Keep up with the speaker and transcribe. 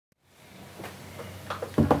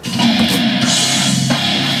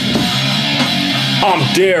I'm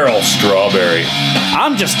Daryl Strawberry.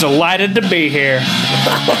 I'm just delighted to be here.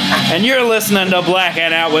 And you're listening to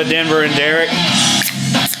Blackin Out with Denver and Derek.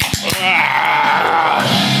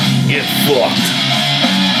 Get fucked.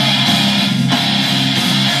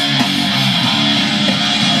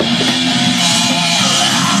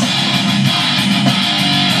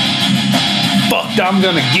 Fucked I'm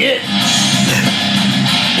gonna get.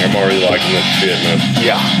 I'm already liking this shit, man.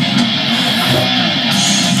 Yeah.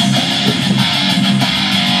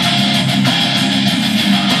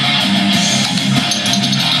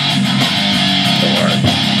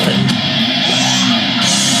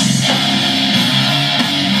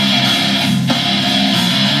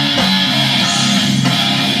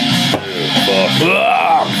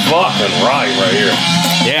 Fucking right here.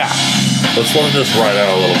 Yeah. Let's let this ride out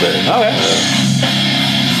a little bit. Okay.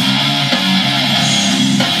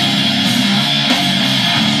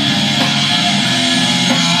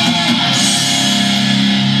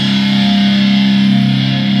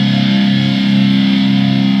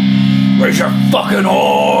 Raise your fucking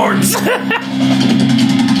horns!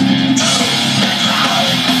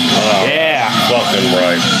 Yeah. Fucking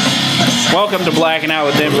right. Welcome to Blackin Out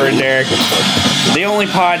with Denver and Derek. The only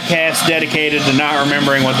podcast dedicated to not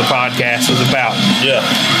remembering what the podcast is about. Yeah,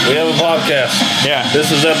 we have a podcast. Yeah.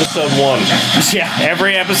 This is episode 1. Yeah,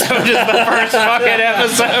 every episode is the first fucking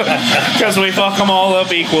episode. Because we fuck them all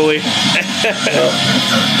up equally.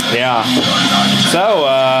 Yeah. So,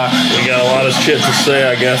 we got a lot of shit to say,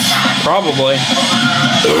 I guess. Probably.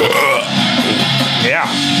 Yeah.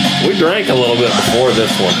 We drank a little bit before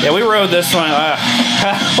this one. Yeah, we rode this one.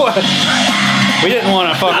 We didn't want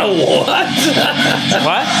to fucking... What?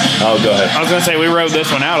 What? Oh, go ahead. I was going to say, we rode this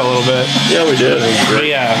one out a little bit. Yeah, we did.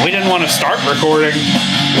 We didn't want to start recording.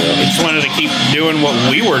 Yeah. We just wanted to keep doing what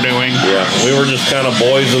we were doing. Yeah, we were just kind of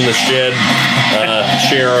boys in the shed,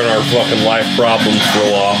 sharing our fucking life problems for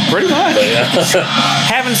a while. Pretty much. But, yeah.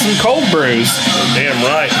 Having some cold brews. Damn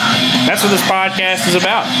right. That's what this podcast is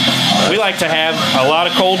about. We like to have a lot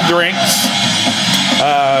of cold drinks.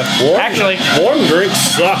 Actually, warm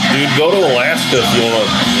drinks suck, dude. Go to Alaska if you want a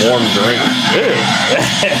warm drink.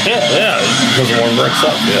 Yeah, because warm drinks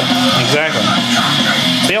suck. Yeah, exactly.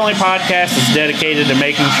 It's the only podcast that's dedicated to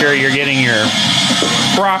making sure you're getting your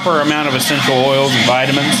proper amount of essential oils and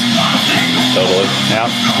vitamins. Totally. Yeah,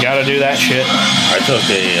 got to do that shit. I've been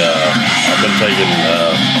taking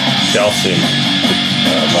calcium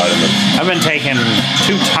vitamins. I've been taking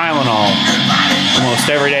 2 Tylenol almost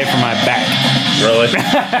every day for my back. Really?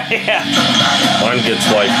 Yeah. Mine gets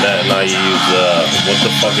like that, and I use, what the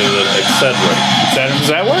fuck is it? Excedrin. Does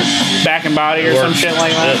that work? Back and body or some shit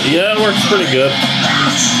like that? Yeah, it works pretty good.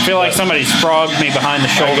 I feel like somebody's frogged me behind the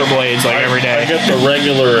shoulder blades every day. I get the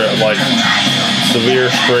regular, like, severe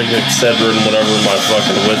strength Excedrin, whatever, my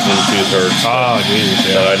fucking wisdom tooth hurts. Oh, Jesus.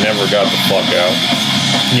 Yeah. But I never got the fuck out.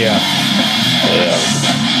 Yeah. Yeah.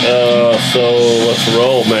 So let's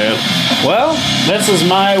roll, man. Well, this is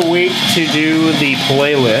my week to do the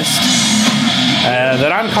playlist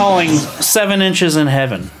that I'm calling 7 Inches in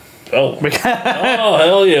Heaven. Oh. Oh,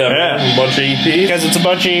 hell yeah. Yeah. A bunch of EPs? Because it's a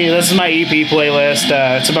bunch of, this is my EP playlist.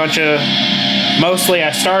 It's a bunch of, mostly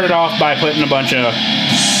I started off by putting a bunch of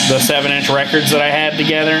the 7-inch records that I had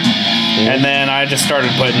together. And then I just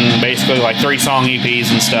started putting basically like 3-song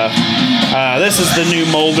EPs and stuff. This is the new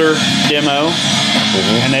Molder demo,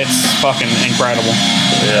 and it's fucking incredible.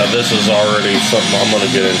 Yeah, this is already something I'm going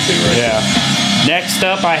to get into right now. Next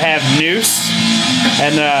up, I have Noose.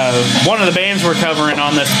 And one of the bands we're covering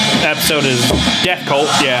on this episode is Deathcult,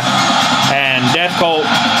 And Deathcult,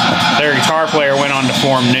 their guitar player went on to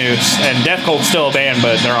form Noose. And Deathcult's still a band,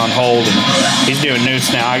 but they're on hold. And he's doing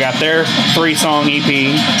Noose now. I got their 3-song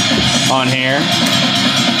EP on here.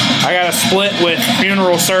 I got a split with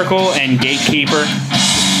Funeral Circle and Gatekeeper.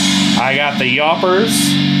 I got the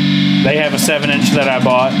Yawpers. They have a 7-inch that I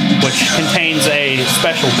bought, which contains a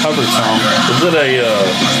special cover song. Is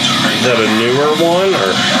that a newer one, or?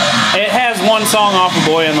 It has 1 song off of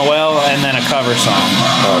Boy in the Well and then a cover song.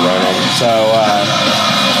 Oh, right on. So,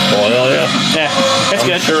 well, hell yeah. Yeah, it's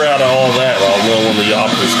good. I'm sure out of all that, I'll know when the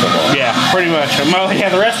Yawpers come on. Yeah, pretty much. Well, yeah,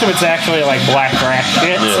 the rest of it's actually like black thrash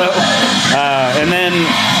shit. Yeah. So, and then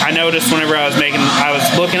I noticed whenever I was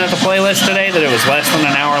looking at the playlist today that it was less than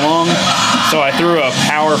an hour long. So I threw a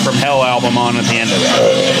Power from Hell album on at the end of it.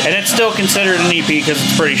 And it's still considered an EP because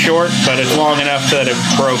it's pretty short, but it's long enough that it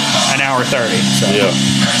broke an hour 30. So. Yeah.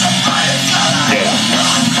 Yeah.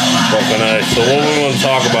 Fucking nice. So what we want to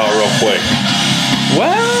talk about real quick?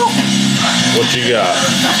 Well, What you got?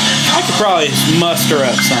 I could probably muster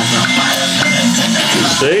up something.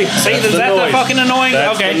 See? See, is that the fucking annoying?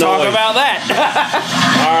 That's okay, the talk noise. about that.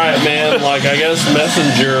 Alright, man. Like, I guess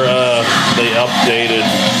Messenger, they updated,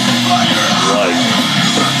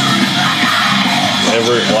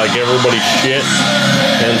 like everybody's shit.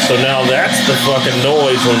 And so now that's the fucking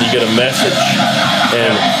noise when you get a message.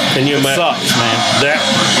 And can you imagine? Sucks, man. That,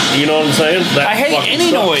 you know what I'm saying? That I hate fucking any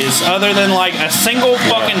sucks. noise other than like a single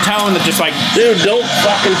fucking tone that just like Dude, don't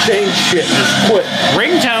fucking change shit. Just quit.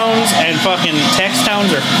 ringtones and fucking text tones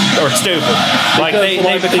are stupid. Like they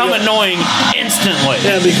become annoying instantly.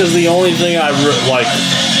 Yeah, because the only thing I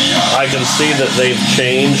can see that they've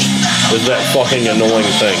changed is that fucking annoying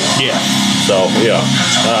thing. Yeah. So, yeah.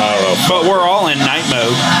 I don't know. But we're all in night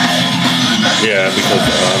mode. Yeah, because,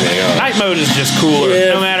 Night mode is just cooler,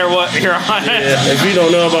 Yeah. no matter what you're on. yeah, if you don't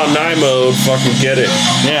know about night mode, fucking get it.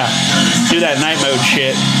 Yeah. Do that night mode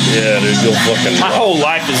shit. Yeah, dude, you'll fucking My whole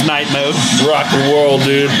life is night mode. rock the world,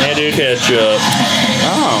 dude. Yeah, dude. Catch up.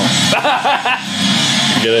 Oh.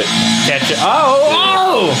 Get it? Catch it.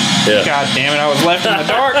 Oh! Yeah. God damn it, I was left in the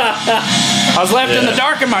dark. I was left in the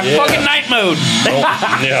dark in my fucking night mode.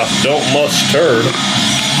 Don't mustard.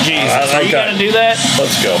 Jesus, are you okay. gonna do that?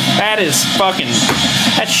 Let's go. That is fucking...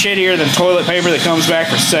 That's shittier than toilet paper that comes back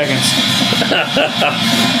for seconds.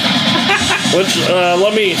 Which,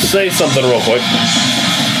 let me say something real quick.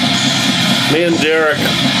 Me and Derek,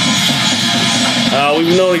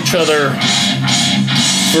 we've known each other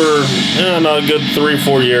for, a good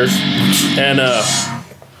 3-4 years. And,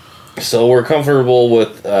 so we're comfortable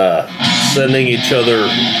with, sending each other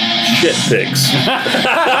shit pics.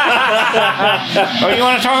 Oh, you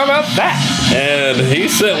want to talk about that? And he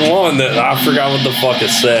sent one that I forgot what the fuck it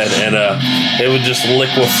said, and it was just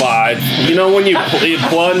liquefied. You know when you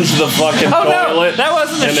plunge the fucking toilet? No, that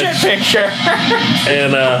wasn't a shit picture.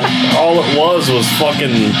 And all it was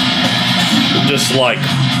fucking just like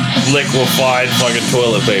liquefied fucking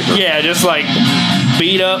toilet paper. Yeah, just like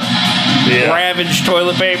beat up, ravaged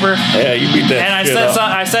toilet paper. Yeah, you beat that. And shit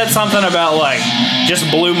I said something about like just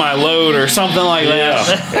blew my load or something like that.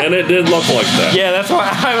 Yeah, and it did look like that. Yeah, that's why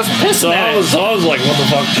I was pissing. So I was like, what the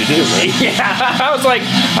fuck did you do, man? Yeah, I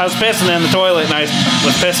was pissing in the toilet and I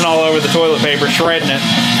was pissing all over the toilet paper, shredding it.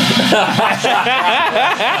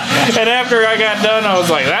 And after I got done, I was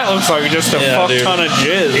like, that looks like just a fuck ton of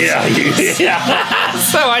jizz. Yeah.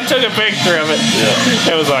 So I took a picture of it.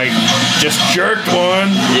 Yeah. It was like, just jerked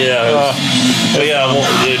one. Yeah.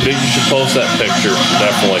 Dude, you should post that picture,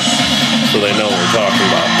 definitely, so they know what we're talking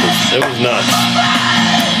about. It was nuts.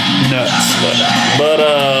 But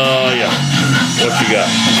yeah. What you got?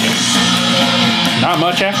 Not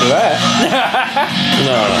much after that.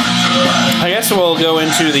 No. I guess we'll go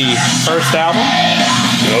into the first album.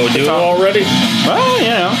 Oh, do it already? Well,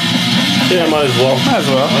 you know. Yeah, might as well. Might as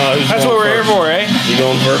well. That's what we're here for, eh? You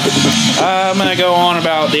going first? I'm going to go on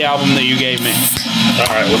about the album that you gave me.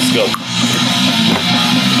 Alright, let's go.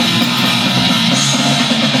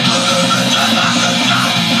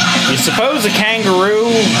 You suppose a kangaroo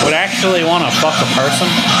would actually want to fuck a person?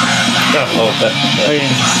 I don't know,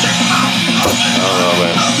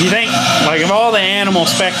 man. You think, like, of all the animal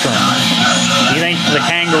spectrum, you think the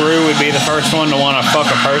kangaroo would be the first one to want to fuck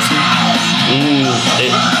a person?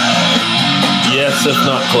 Yes, if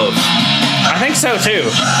not close. I think so too.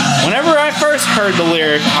 Whenever I first heard the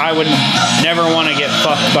lyric, I would never want to get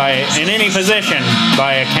fucked in any position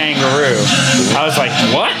by a kangaroo. I was like,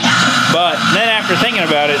 what? But then after thinking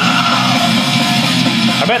about it,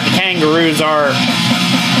 I bet the kangaroos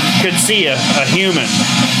could see a human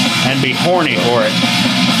and be horny for it.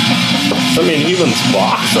 I mean, humans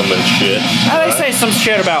box them and shit. They say some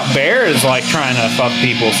shit about bears like trying to fuck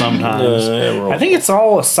people sometimes. I think it's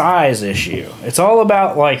all a size issue. It's all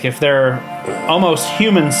about like if they're almost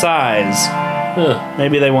human size,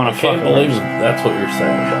 maybe they want to fuck. I can't believe that's what you're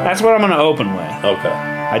saying about. That's what I'm going to open with. Okay.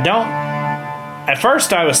 At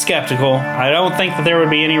first I was skeptical. I don't think that there would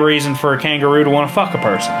be any reason for a kangaroo to want to fuck a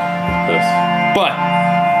person. But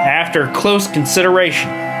after close consideration,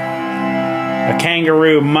 a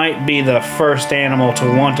kangaroo might be the first animal to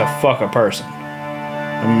want to fuck a person,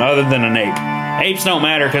 other than an ape. Apes don't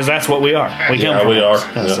matter because that's what we are. We come from apes.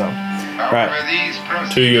 So, right.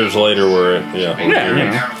 2 years later, we're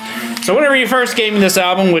at, So whenever you first gave me this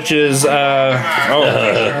album, which is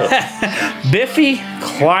Biffy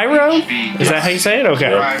Clyro, is that how you say it?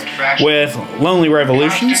 Okay. With Lonely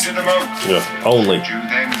Revolutions. Yeah. Only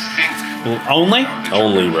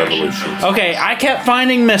Revolutions. Okay, I kept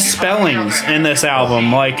finding misspellings in this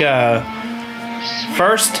album, like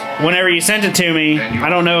first, whenever you sent it to me, I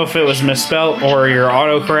don't know if it was misspelt or your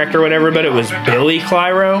autocorrect or whatever, but it was Billy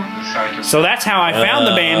Clyro. So that's how I found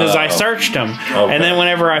the band, is I searched them. Okay. And then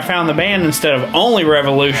whenever I found the band, instead of Only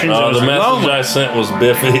Revolutions, it was the message Lonely. I sent was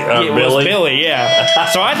Biffy. It Billy. was Billy, yeah.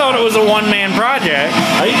 So I thought it was a one-man project.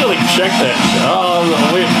 I usually check that.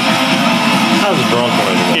 I was drunk when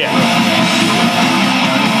I did that. Yeah.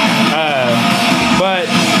 But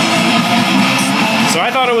so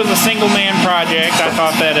I thought it was a single man project. I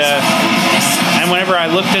thought that, and whenever I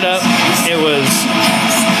looked it up, it was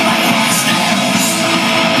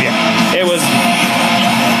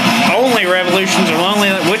Only Revolutions or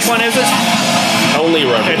Lonely. Which one is it? Only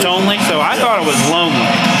Revolutions. It's Only. So I thought it was Lonely.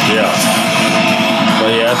 Yeah.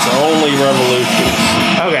 But yeah, it's Only Revolutions.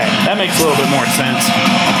 Okay, that makes a little bit more sense.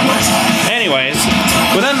 Anyways,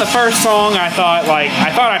 within the first song, I thought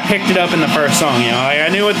I picked it up in the first song. You know, like I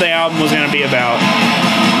knew what the album was going to be about.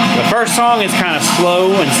 The first song is kind of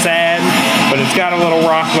slow and sad, but it's got a little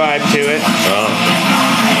rock vibe to it.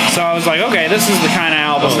 So I was like, okay, this is the kind of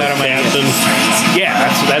album that I'm going to. Yeah,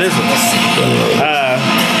 that is it.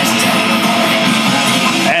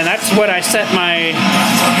 And that's what I set my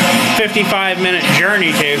 55-minute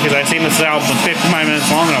journey to, because I seen this album 55 minutes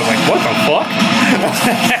long, and I was like, what the fuck?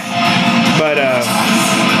 But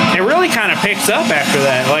it really kind of picks up after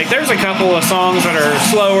that. Like, there's a couple of songs that are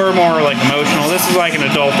slower, more like emotional. This is like an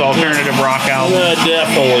adult alternative rock album.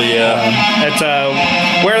 Definitely, yeah. It's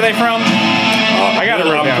where are they from? I got it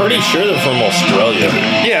written down. I'm pretty sure they're from Australia.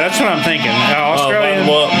 Yeah, that's what I'm thinking. Australia.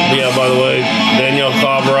 By the way, Danielle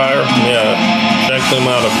Cobrier. Yeah, check them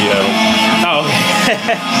out if you haven't. Oh,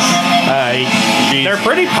 they're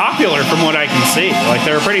pretty popular from what I can see. Like,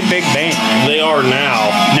 they're a pretty big band. They are now.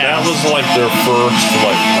 That was like their first,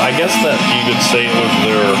 I guess that you could say it was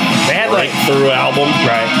their breakthrough album.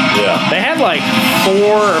 Right. Yeah. They had like 4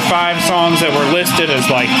 or 5 songs that were listed as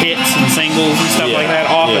like hits and singles and stuff like that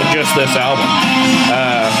off of just this album.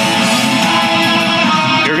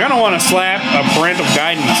 You're going to want to slap a parental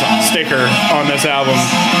guidance sticker on this album,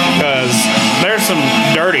 because there's some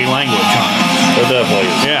dirty language on it. There definitely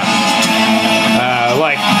is. Yeah.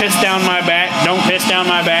 Like, piss down my back, don't piss down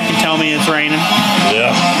my back and tell me it's raining.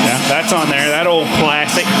 Yeah. Yeah, that's on there. That old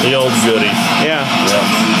classic. The old goodies. Yeah.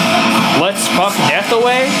 Yeah. Let's fuck death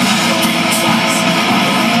away.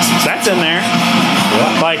 That's in there.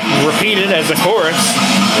 Yeah. Like, repeated as a chorus.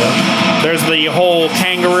 Yeah. There's the whole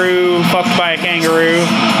kangaroo, fucked by a kangaroo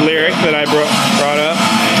lyric that I brought up.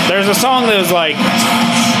 There's a song that was like,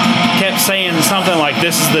 kept saying something like,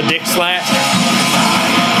 this is the dick slap.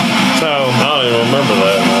 So, I don't even remember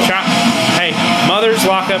that. Hey, mothers,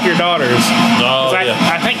 lock up your daughters.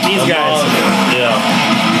 I think these guys. Yeah.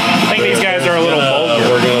 I think these guys are a little vulgar.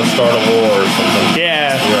 We're gonna start a war or something.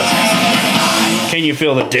 Yeah. Can you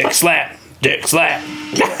feel the dick slap? Dick slap.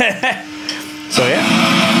 So yeah.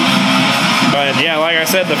 But yeah, like I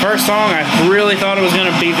said, the first song, I really thought it was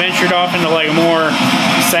going to be ventured off into like a more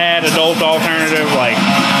sad adult alternative, like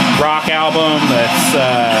rock album that's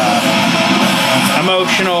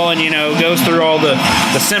emotional and, you know, goes through all the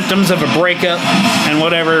symptoms of a breakup and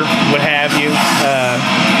whatever would have you.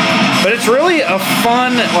 But it's really a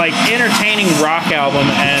fun, like, entertaining rock album,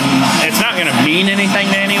 and it's not going to mean anything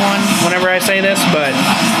to anyone whenever I say this, but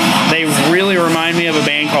they really remind me of a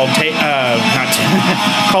band called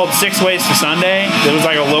called Six Ways to Sunday. It was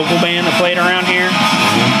like a local band that played around here.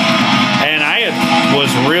 And I was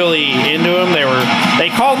really into them. They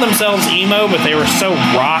called themselves emo, but they were so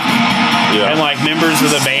rock. Yeah. And like members of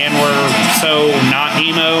the band were so not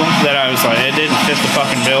emo that I was like, it didn't fit the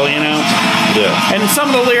fucking bill, you know? Yeah. And some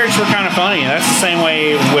of the lyrics were kind of funny. That's the same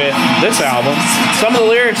way with this album. Some of the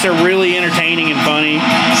lyrics are really entertaining and funny.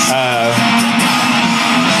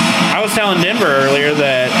 I was telling Denver earlier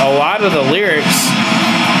that a lot of the lyrics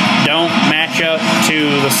don't match up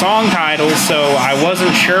to the song titles, so I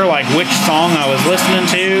wasn't sure like which song I was listening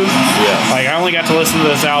to. Yeah. Like, I only got to listen to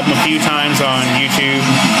this album a few times on YouTube,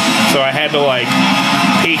 so I had to like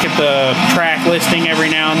peek at the track listing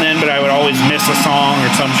every now and then, but I would always miss a song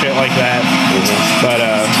or some shit like that. But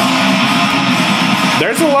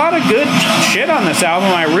there's a lot of good shit on this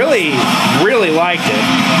album. I really, really liked it.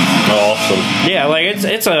 Awesome. Yeah, like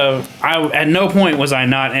at no point was I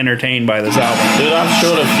not entertained by this album. Dude, I've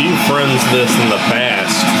showed a few friends this in the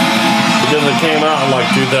past because it came out in like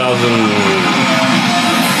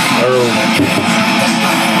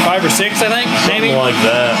 5 or 6, I think, maybe. Something like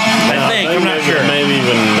that. I'm not sure. Maybe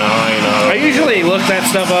even 9. I usually look that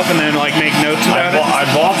stuff up and then like make notes about it. I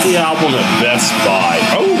bought the album at Best Buy.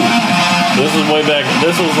 Oh. This is way back.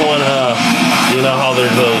 This was when, you know how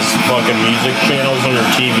there's those fucking music channels on your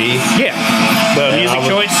TV? Yeah. The Music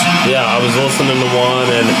Choice? Yeah, Yeah, I was listening to one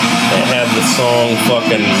and it had the song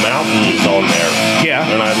fucking Mountains on there. Yeah.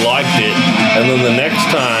 And I liked it. And then the next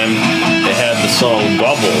time it had the song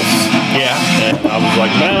Bubbles. Yeah. And I was like,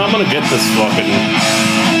 man, I'm gonna get this fucking.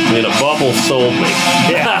 Bubbles sold me.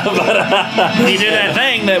 Yeah. You did that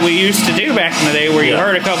thing that we used to do back in the day where you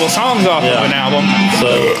heard a couple songs off of an album. So,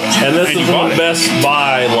 and this is when Best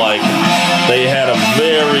Buy, like, they had a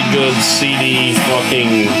very good CD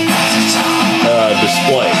fucking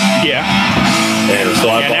display. Yeah. And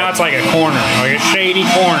so I now it's like a corner, like a shady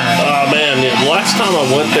corner. Oh man, the last time I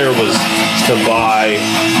went there was to buy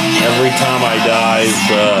Every Time I Die's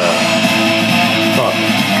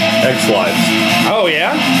X-Lives. Oh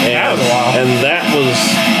yeah? And, that was a while. And that was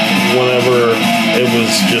whenever it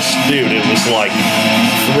was just, dude, it was like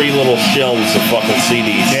 3 little shelves of fucking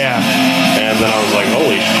CDs. Yeah. And then I was like,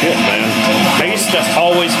 holy shit, man. I used to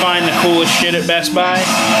always find the coolest shit at Best Buy.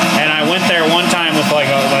 And I went there one time with like,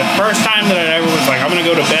 the first time that I ever was like, I'm going to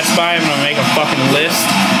go to Best Buy, I'm going to make a fucking list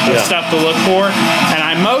of stuff to look for. And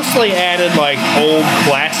I mostly added like old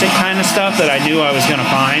classic kind of stuff that I knew I was going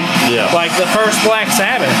to find. Yeah. Like the first Black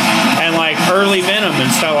Sabbath and like early Venom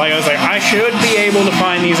and stuff. Like I was like, I should be able to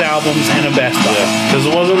find these albums in a Best Buy. Yeah. Because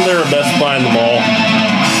wasn't there a Best Buy in the mall?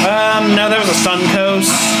 No, there was a Suncoast.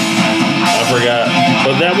 I forgot.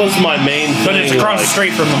 But that was my main thing. But it's across the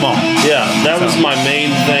street from the mall. Yeah, that was my main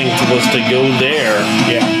thing, was to go there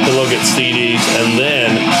to look at CDs, and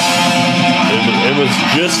then it was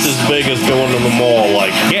just as big as going to the mall.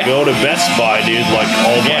 Like, go to Best Buy, dude, like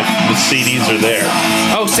all the CDs are there.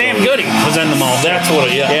 Oh, Sam Goody was in the mall. That's what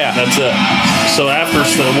that's it. So after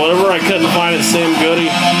whatever I couldn't find at Sam Goody,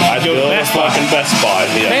 I'd go to fucking Best Buy.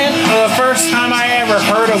 Yeah. Man, the first time I ever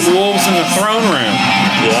heard of Wolves in the Throne Room,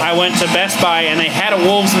 I went to Best Buy and they had a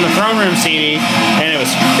Wolves in the Throne Room CD and it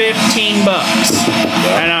was $15.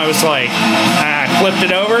 And I was like, I flipped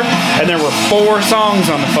it over and there were 4 songs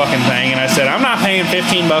on the fucking thing, and I said, I'm not paying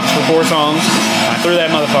 $15 for 4 songs. I threw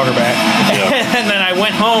that motherfucker back. And then I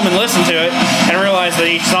went home and listened to it and realized that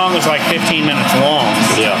each song was like 15 minutes long.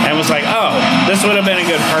 And was like, oh, this would have been a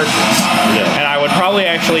good purchase. And I would probably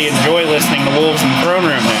actually enjoy listening to Wolves in the Throne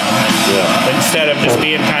Room now. Instead of just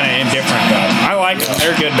being kind of indifferent about it. I like them.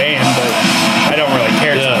 They're a good band, but I don't really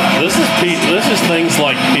care. This is things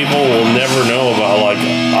like people will never know about. Like,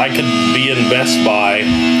 I could be in Best Buy.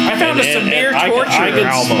 I found a severe torture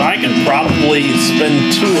album. I could probably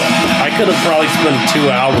spend 2. I could have probably spent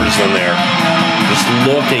 2 hours in there just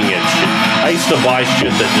looking at shit. I used to buy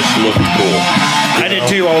shit that just looked cool. I did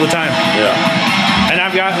too all the time. Yeah. And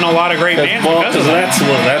I've gotten a lot of great bands because of that.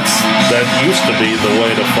 That used to be the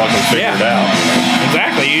way to fucking figure it out.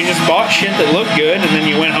 Exactly. You just bought shit that looked good, and then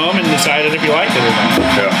you went home and decided if you liked it or not.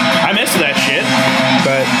 Yeah. I miss that shit,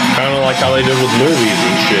 but kind of like how they did with movies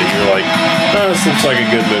and shit. You're like, oh, this looks like a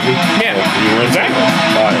good movie. Yeah. Well, you went exactly.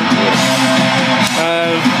 Buy it.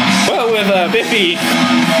 Well, with Biffy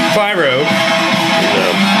Clyro.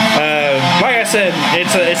 Like I said,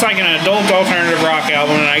 it's like an adult alternative rock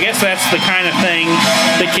album, and I guess that's the kind of thing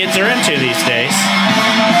the kids are into these days.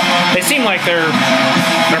 They seem like they're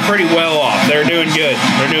pretty well off. They're doing good.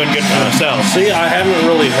 They're doing good for themselves. See, I haven't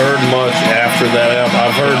really heard much after that album.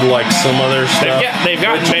 I've heard like some other stuff. They've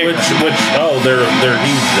gotten bigger. They're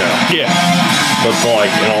huge now. Yeah. But like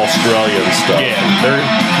in Australia and stuff. Yeah. They're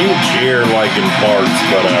huge here, like in parts,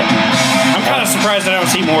 but I'm kind of surprised that I don't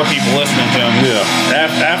see more people listening to them. Yeah.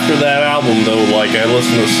 After that album, though, like I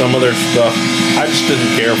listened to some of their stuff, I just didn't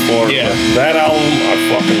care for it. Yeah. But that album, I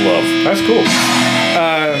fucking love. That's cool.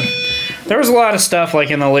 There was a lot of stuff like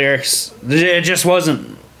in the lyrics. It just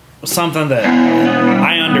wasn't something that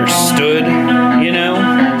I understood, you know?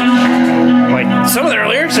 Like, some of their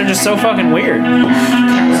lyrics are just so fucking weird.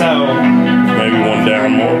 So... Maybe one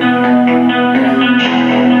down more.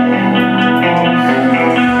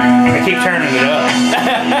 I keep turning it up.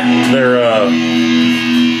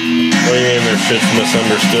 What do you mean their shit's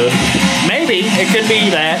misunderstood? Maybe. It could be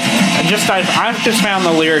that. I've just found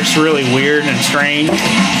the lyrics really weird and strange.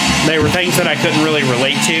 They were things that I couldn't really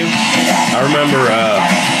relate to. I remember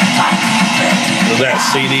that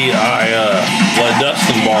CD, I let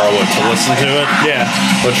Dustin borrow it to listen to it. Yeah.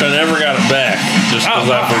 Which I never got it back, just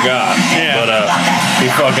because I forgot. Yeah. But he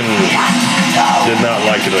fucking did not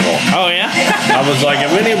like it at all. Oh, yeah? I was like,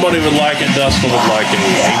 if anybody would like it, Dustin would like it.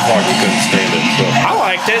 He fucking couldn't stand it. So. I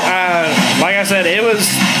liked it. Like I said, it was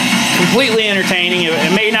completely entertaining.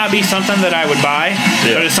 It may not be something that I would buy,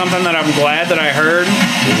 but it's something that I'm glad that I heard.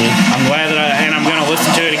 I'm glad that and I'm going to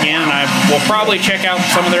listen to it again, and I will probably check out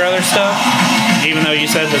some of their other stuff. even though you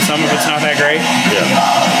said that some of it's not that great. Yeah.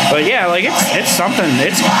 But yeah, like it's something.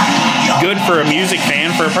 It's good for a music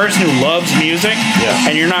fan, for a person who loves music,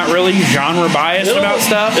 and you're not really genre biased about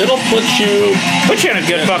stuff. It'll put you in a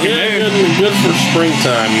good fucking mood. Good for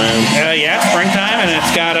springtime, man. Yeah, springtime, and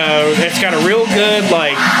it's got a real good,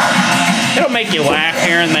 like, it'll make you laugh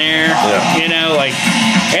here and there. Yeah. You know, like,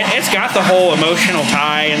 it's got the whole emotional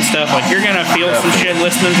tie and stuff. Like, you're gonna feel some shit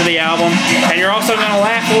listening to the album, and you're also gonna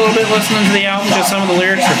laugh a little bit listening to the album because some of the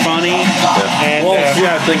lyrics are funny. Yeah. And,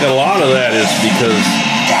 I think a lot of that is because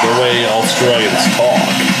the way Australians talk.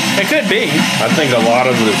 It could be. I think a lot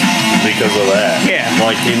of it is because of that. Yeah.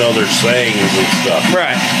 Like, their sayings and stuff.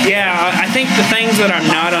 Right. Yeah, I think the things that I'm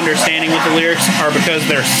not understanding with the lyrics are because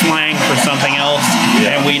they're slang for something else,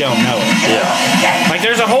 and we don't know it. Yeah. Like,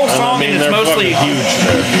 there's a whole song and it's mostly huge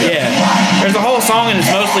there. Yeah. There's a whole song and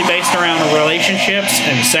it's mostly based around relationships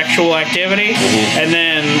and sexual activity, and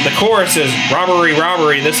then the chorus is robbery,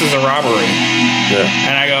 robbery. This is a robbery. Yeah.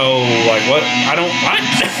 And I go, like, what?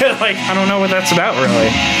 Like, I don't know what that's about,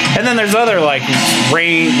 really. And then there's other, like,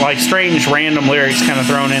 strange random lyrics kind of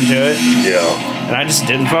thrown into it. Yeah. And I just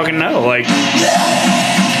didn't fucking know, like.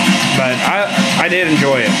 But I did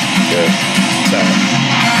enjoy it. Yeah. So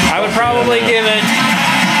I would probably give it.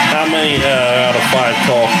 How many out of 5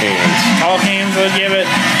 tall cans? Tall cans would give it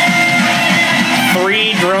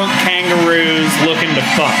 3 drunk kangaroos looking to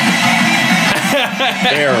fuck.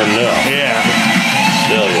 Fair enough. Yeah.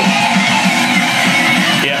 Still,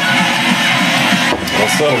 yeah. I'll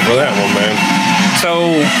settle for that one, man.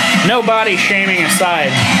 So, no body shaming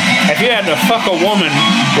aside, if you had to fuck a woman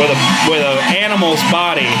with an animal's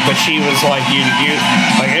body, but she was like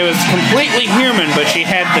like it was completely human, but she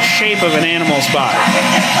had the shape of an animal's body.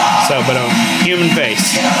 So, but a human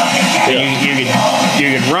face. Yeah.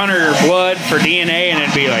 You could run her blood for DNA, and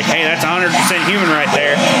it'd be like, hey, that's 100% human right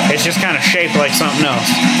there. It's just kind of shaped like something else.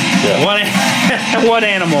 Yeah. What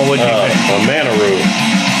animal would you pick? A manaroo.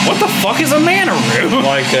 What the fuck is a manaroo?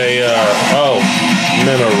 Like a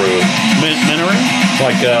minaroo. Minaroo?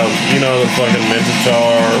 Like the fucking minotaur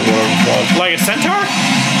or whatever the fuck. Like a centaur?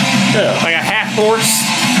 Yeah. Like a half horse?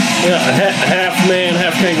 Yeah, half man,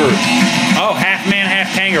 half kangaroo. Oh, half man, half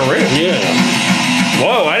kangaroo. Yeah.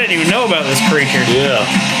 Whoa, I didn't even know about this creature. Yeah.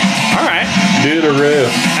 All right. Doodaroo.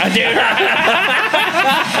 I did.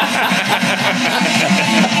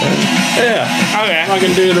 Yeah. Okay.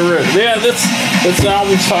 Fucking doodaroo. Yeah, this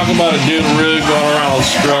album's talking about a doodaroo going around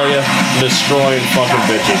Australia destroying fucking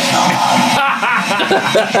bitches.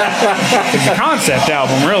 It's a concept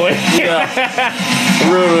album, really. Yeah.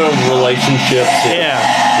 Ruin of relationships. Yeah.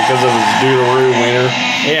 Because of his doodaroo wiener.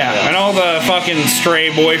 Yeah. And all the fucking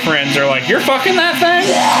stray boyfriends are like, you're fucking that thing?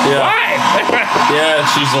 Yeah. Why? Yeah, and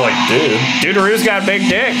she's like, dude. Doodaroo's got a big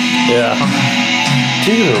dick. Yeah.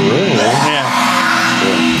 Doodaroo. Yeah.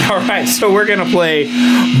 All right, so we're gonna play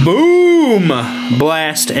Boom,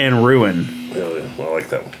 Blast, and Ruin. Yeah, I like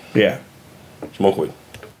that one. Yeah. Smoke weed.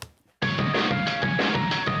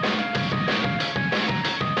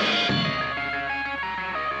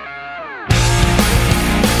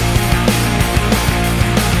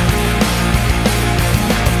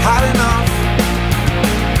 Had enough.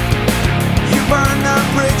 You burned that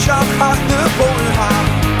bridge up at the boiler high.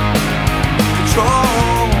 Control.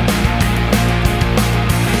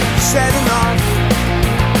 Said enough.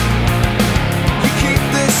 You keep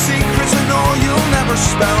this secret and all you'll never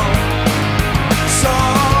spell. So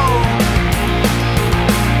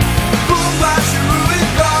boom, blast, and ruin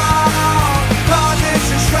God. God is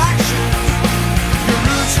distractions. You're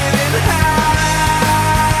rooted in hell.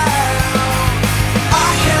 I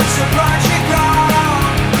can't surprise you,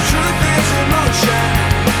 God. The truth is emotion.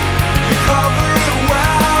 You cover it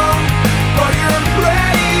well, but you're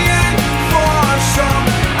praying for some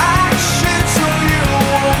action so you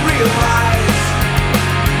won't realize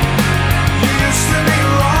you used to be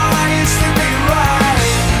right.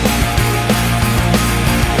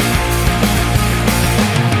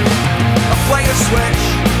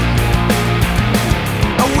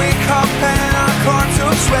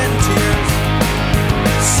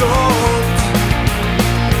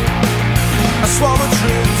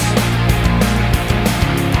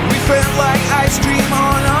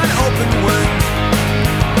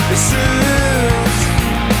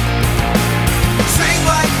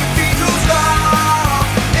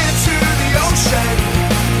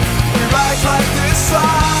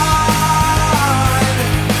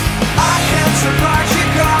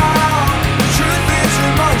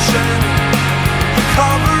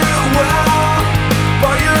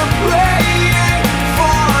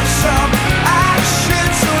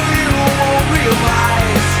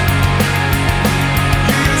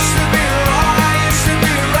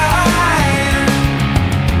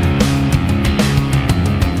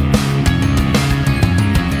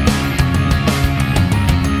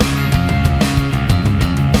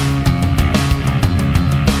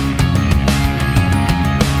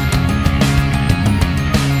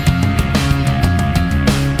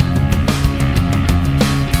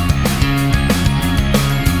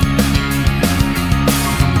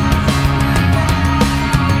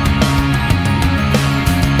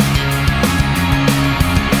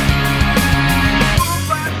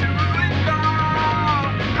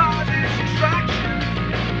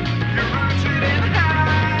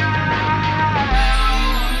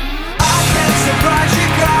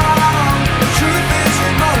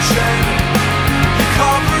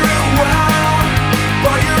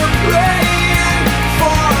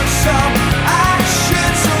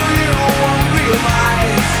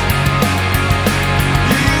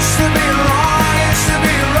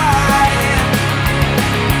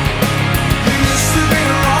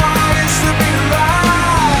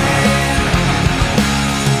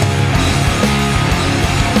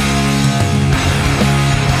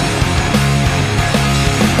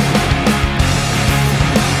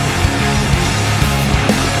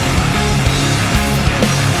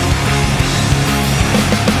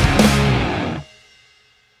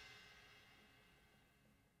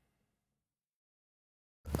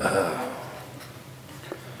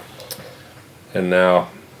 And now,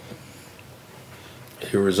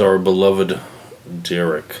 here is our beloved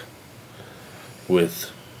Derek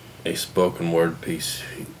with a spoken word piece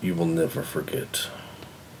you will never forget.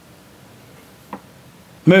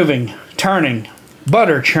 Moving, turning,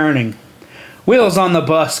 butter churning. Wheels on the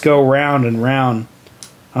bus go round and round.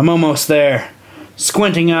 I'm almost there,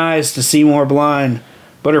 squinting eyes to see more blind,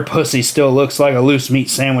 but her pussy still looks like a loose meat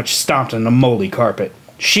sandwich stomped in a moldy carpet.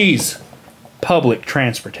 She's public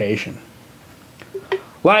transportation.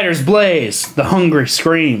 Lighters blaze, the hungry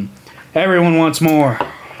scream. Everyone wants more.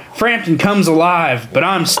 Frampton comes alive, but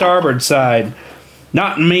I'm starboard side.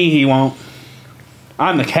 Not in me, he won't.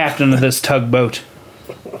 I'm the captain of this tugboat.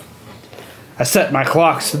 I set my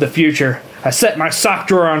clocks to the future. I set my sock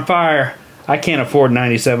drawer on fire. I can't afford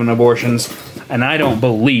 97 abortions, and I don't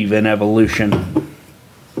believe in evolution.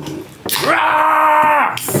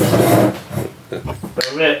 That's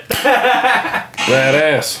it.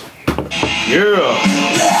 Badass. Yeah.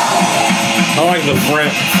 I like the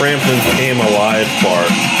Frampton came alive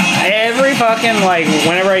part. Every fucking, like,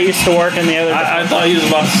 whenever I used to work in the other... I thought he was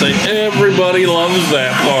about to say, everybody loves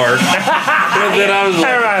that part. And then I was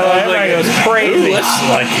like... Everybody goes crazy.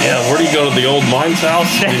 Like, yeah, where do you go to the old mine's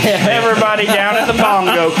house? Everybody down at the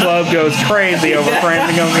Bongo Club goes crazy over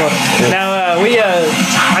Frampton comes alive. Now,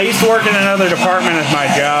 I used to work in another department as my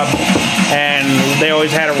job, and they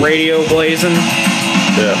always had a radio blazing.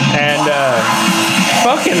 Yeah. And,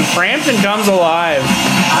 fucking Frampton Comes Alive.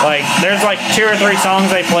 Like, there's like 2 or 3 songs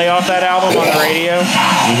they play off that album on the radio.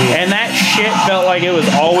 And that shit felt like it was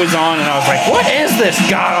always on, and I was like, what is this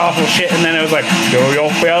god-awful shit? And then it was like, do you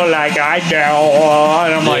feel like I do?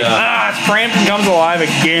 And I'm like, it's Frampton Comes Alive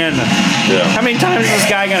again. Yeah. How many times is this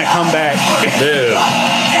guy gonna come back? Dude.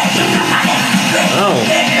 I don't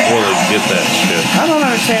really get that shit. I don't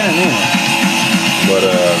understand it either. But,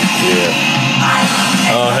 yeah.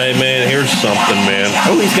 Oh, hey, man, here's something, man.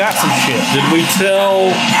 Oh, he's got some shit. Did we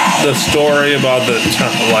tell the story about the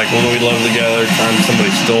time, like, when we lived together, time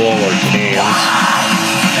somebody stole all our cans?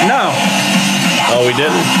 No. Oh, we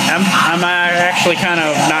didn't? I'm actually kind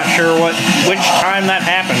of not sure which time that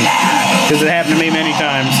happened, because it happened to me many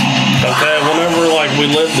times. Okay, whenever, like,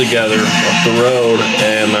 we lived together up the road,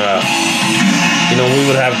 and, you know, we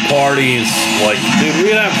would have parties, like, dude,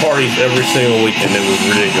 we'd have parties every single weekend. It was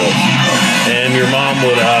ridiculous. And your mom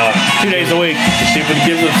would, 2 days a week. she would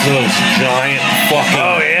give us those giant fucking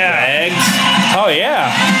bags. Oh, yeah.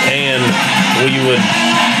 And we would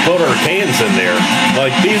put our cans in there.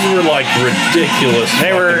 Like, these were, like, ridiculous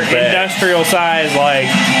They were bags. industrial size, like,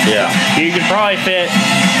 Yeah. you could probably fit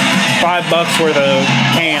 $5 worth of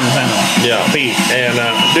cans in them. Yeah. Piece. And,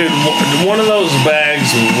 dude, one of those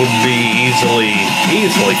bags would be easily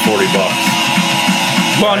 $40.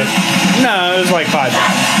 Well, no, it was like $5.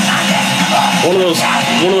 One of those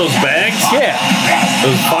bags? Yeah. It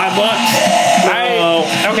was $5?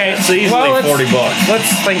 Okay. It's easily $40.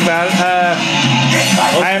 Let's think about it.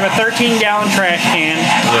 I have a 13-gallon trash can.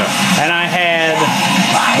 Yeah. And I had...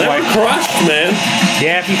 They were crushed, man.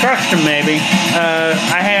 Yeah, if you crushed them, maybe.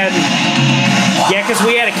 I had... Yeah, because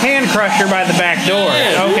we had a can crusher by the back door.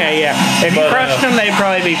 Yeah, okay, yeah. If you crushed them, they'd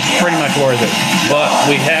probably be pretty much worth it. But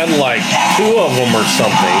we had like 2 of them or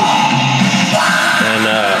something. And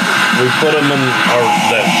we put them in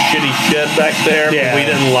that shitty shed back there. Yeah. But we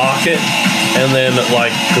didn't lock it. And then, like,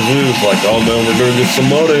 because we was like, oh, no, we're going to get some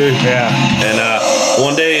money. Yeah. And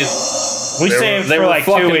one day... We saved for like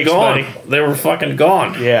 2 weeks, gone. buddy. They were fucking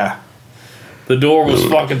gone. Yeah. The door was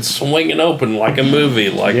fucking swinging open like a movie.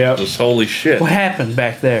 Like, just holy shit. What happened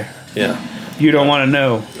back there? Yeah. You don't want to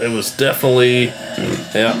know. It was definitely...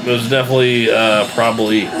 Yeah, it was definitely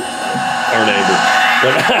probably our neighbor.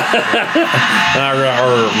 But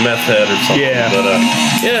or meth head or something. Yeah. But,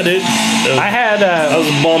 yeah, dude. I was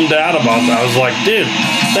bummed out about that. I was like, dude,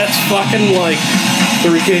 that's fucking like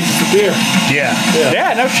 3 cases of beer. Yeah. Yeah.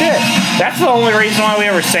 Yeah, no shit. That's the only reason why we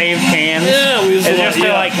ever saved cans. Yeah, we was Is just to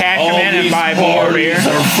like cash them in and buy more beer.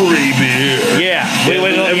 Are free beer. Yeah. We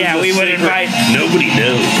would invite... Nobody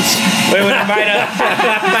knows. We would invite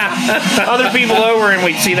other people over, and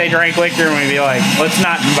we'd see they drank liquor, and we'd be like, let's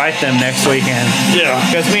not invite them next weekend. Yeah.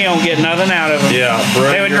 Because we don't get nothing out of them. Yeah.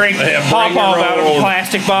 They would drink pop-off out of a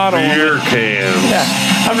plastic bottle. Beer cans. Yeah.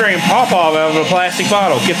 I'm drinking pop-off out of a plastic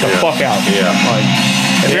bottle. Get the fuck out. Yeah. Like,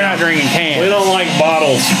 if you're not drinking cans. We don't like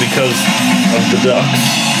bottles because of the ducks.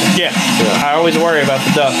 Yeah. I always worry about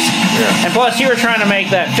the ducks. Yeah. And plus, you were trying to make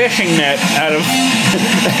that fishing net out of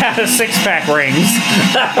out of 6-pack rings.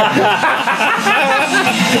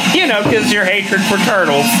 You know, because your hatred for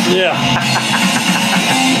turtles. Yeah.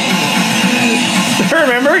 There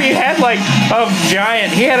remember? You had like a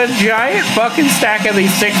giant. He had a giant fucking stack of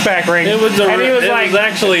these 6-pack rings. It was and he was it like, was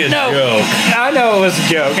actually a joke. I know it was a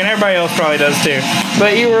joke, and everybody else probably does too.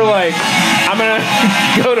 But you were like, I'm gonna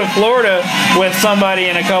go to Florida with somebody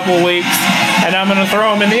in a couple weeks, and I'm gonna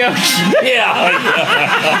throw them in the ocean. Yeah.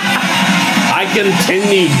 I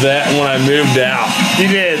continued that when I moved out.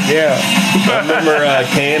 You did, yeah. I remember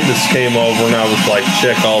Candace came over and I was like,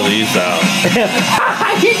 check all these out.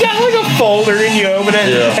 You got like a folder and you open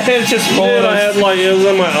it, Yeah. and it's just full of. I had like, it was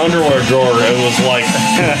in my underwear drawer. It was like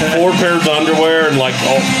 4 pairs of underwear and like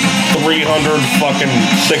 300 fucking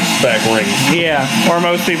 6-pack rings. Yeah, or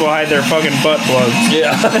most people hide their fucking butt plugs.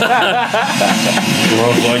 Yeah. I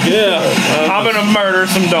was like, yeah. I'm gonna murder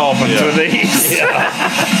some dolphins with these. Yeah.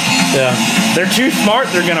 Yeah. They're too smart.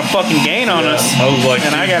 They're gonna fucking gain on us. I was like,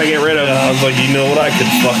 and I gotta get rid of them. I was like, you know what I could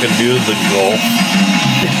fucking do to the Gulf?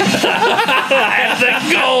 The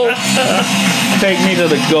Gulf. Take me to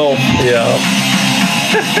the Gulf. Yeah.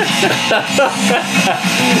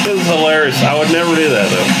 It was hilarious. I would never do that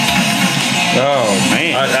though. Oh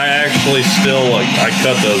man. I actually still like I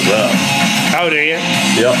cut those up. Oh, do you?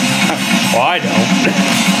 Yep. Well, I don't.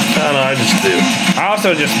 I just do. I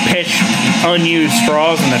also just pitch unused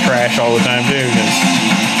straws in the trash all the time too. Because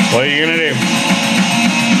what are you gonna do?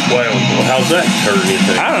 Well, how's that hurt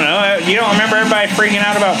anything? I don't know. You don't remember everybody freaking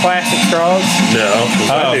out about plastic straws? No,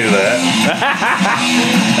 'cause I do that.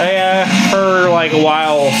 For like a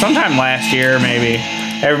while, sometime last year maybe,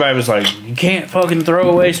 everybody was like, you can't fucking throw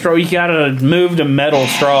away straw. You gotta move to metal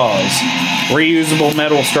straws. Reusable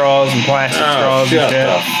metal straws and plastic straws shut and shit.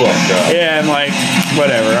 the fuck up. Yeah, and like,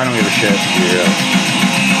 whatever. I don't give a shit. Yeah.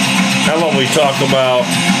 How about we talk about...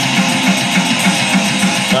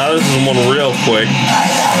 this is one real quick.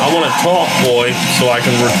 I want a talk boy so I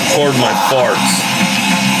can record my farts.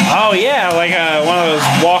 Oh yeah, like one of those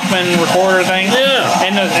Walkman recorder things. Yeah.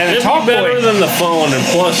 And the It'd talk be better boy. than the phone, and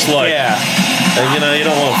plus, like, Yeah. you know, you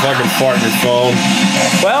don't want to fucking fart in your phone.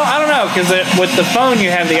 Well, I don't know, because with the phone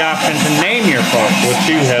you have the option to name your fart. Which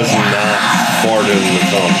you has not farted in the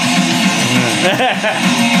phone.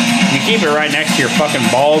 You keep it right next to your fucking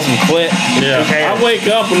balls and clit. Yeah. Okay. I wake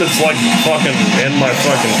up and it's like fucking in my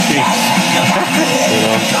fucking cheeks. You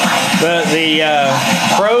know? The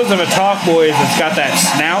pros of a talk boy is it's got that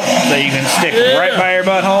snout that you can stick right by your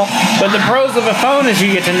butthole. But the pros of a phone is you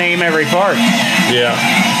get to name every fart. Yeah.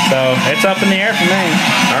 So it's up in the air for me.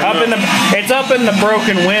 It's up in the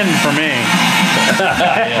broken wind for me.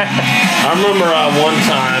 I remember one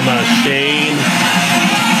time Shane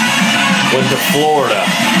went to Florida,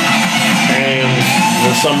 and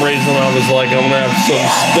for some reason I was like, I'm gonna have something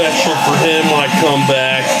special for him when I come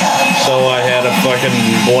back. So I had a fucking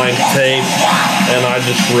blank tape, and I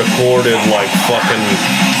just recorded like fucking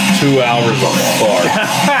 2 hours of fart.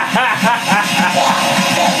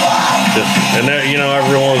 And there, you know,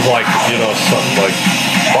 everyone's like, you know, something like,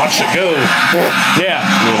 watch it go. Yeah.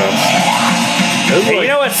 You know. Hey, you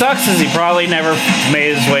know what sucks is he probably never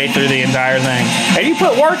made his way through the entire thing. And you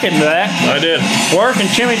put work into that. I did. Work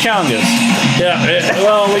and chimichangas. Yeah,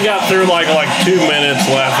 well, we got through like 2 minutes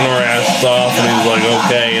laughing our asses off, and he was like,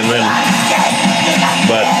 okay, and then,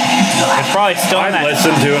 but it's probably still I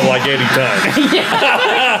listened to it like 80 times.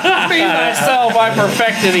 Me, myself, I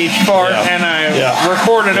perfected each fart, and I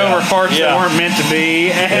recorded over farts that weren't meant to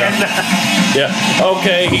be, and...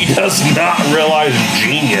 Okay, he does not realize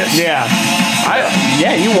genius. Yeah,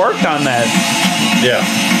 you worked on that. Yeah.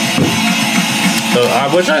 So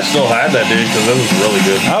I wish I still had that, dude, because it was really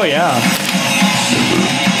good. Oh, yeah.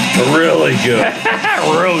 Really good.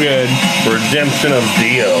 Real good. Redemption of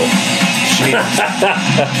Dio.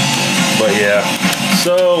 But yeah.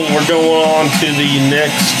 So we're going on to the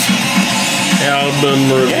next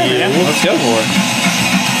album review. Yeah, man. Let's go for it.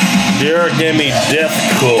 Derek gave me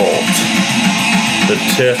Deathcult. The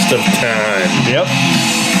Test of Time. Yep.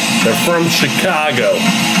 They're from Chicago.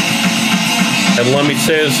 And let me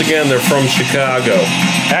say this again, they're from Chicago.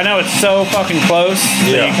 I know it's so fucking close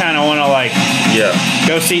that you kind of want to like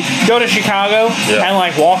go to Chicago and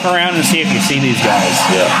like walk around and see if you see these guys.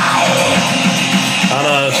 Yeah. I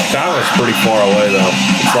know Chicago's pretty far away though.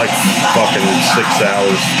 It's like fucking 6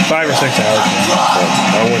 hours. 5 or 6 hours.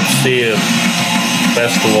 I went to see a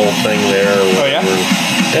festival thing there. Oh yeah?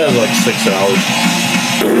 Yeah, it was like 6 hours.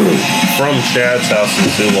 From Chad's house in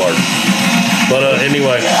Soulard. But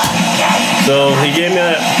anyway, so he gave me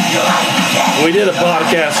that. We did a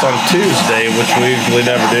podcast on Tuesday, which we usually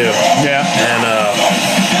never do. Yeah. And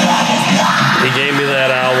he gave me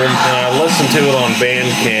that album, and I listened to it on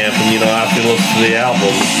Bandcamp. And you know, after you listen to the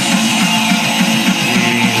album,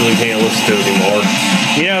 you usually can't listen to it anymore.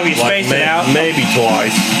 You know, if you space it out, maybe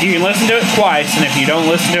twice. you can listen to it twice, and if you don't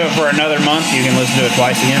listen to it for another month, you can listen to it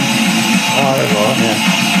twice again. I don't know.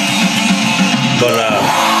 But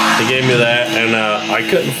he gave me that, and I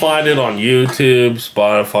couldn't find it on YouTube,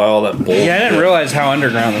 Spotify, all that bullshit. Yeah, I didn't realize how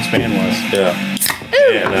underground this band was. Yeah.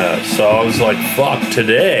 And so I was like, fuck,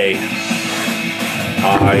 today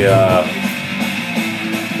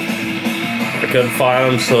I couldn't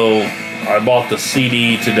find them, so I bought the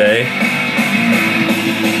CD today.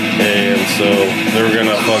 And so they were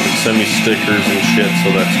gonna fucking send me stickers and shit,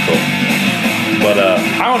 so that's cool. But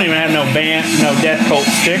I don't even have no Deathcult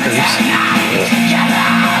stickers.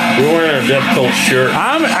 we're wearing a Deathcult shirt.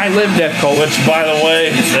 I live Deathcult. Which, by the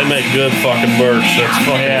way, they make good fucking merch. That's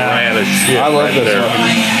fucking rad as shit. I love this there.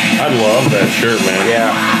 I love that shirt, man.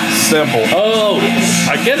 Yeah. Simple. Oh,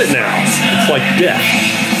 I get it now. It's like death.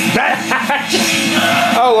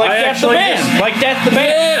 Oh, like Death the Band. Like Death the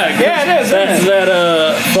Band. Yeah, it is. That's that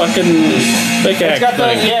fucking pickaxe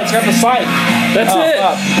thing. It's got the sight. That's it.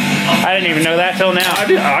 Up. I didn't even know that till now. I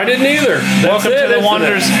didn't either. Welcome to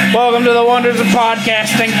the wonders of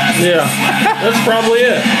podcasting. Yeah, that's probably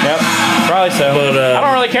it. Yep, probably so. But I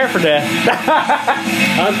don't really care for Death.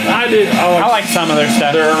 I do. I like some of their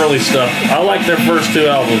stuff. Their early stuff. I like their first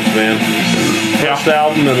two albums, man. First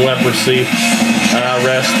album and Leprosy.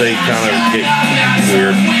 Rest they kind of get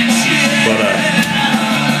weird. But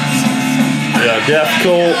yeah,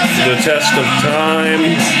 Deathcult, The Test of Time.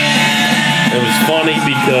 It was funny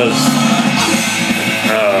because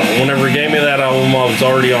whenever he gave me that album, I was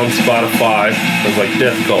already on Spotify. It was like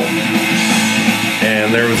Deathcult.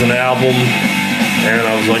 And there was an album, and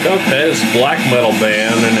I was like, okay, it's a black metal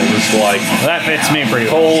band, and it was like... Well, that fits me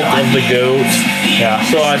pretty well. Cult of the Goat. Yeah.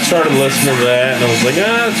 So I started listening to that, and I was like,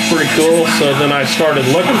 that's pretty cool. So then I started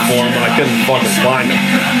looking for them, and I couldn't fucking find them.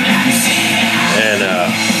 And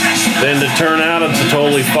then to turn out, it's a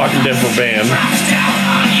totally fucking different band.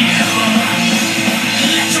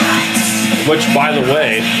 Which, by the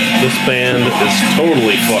way, this band is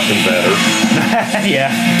totally fucking better. Yeah.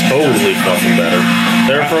 Totally fucking better.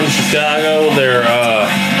 They're from Chicago. They're, I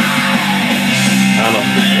don't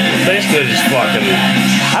know. Basically just fucking...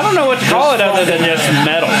 I don't know what to call it other than just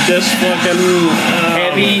metal. Just fucking...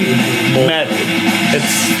 heavy metal.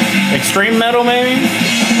 It's extreme metal, maybe?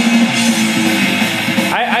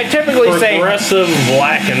 I typically say... Progressive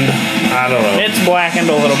blackened. I don't know. It's blackened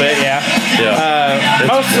a little bit, yeah. Yeah.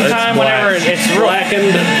 Most of the time, whenever it's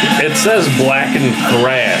blackened, it says blackened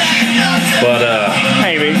thrash, but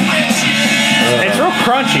maybe it's real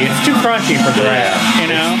crunchy. It's too crunchy for thrash, you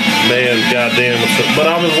know. Man, goddamn! But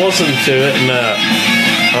I was listening to it, and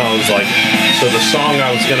I was like, so the song I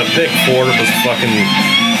was gonna pick for it was fucking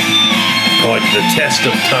like The Test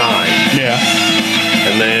of Time. Yeah.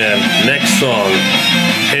 And then next song,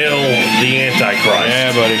 Hail the Antichrist. Yeah,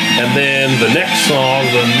 buddy. And then the next song,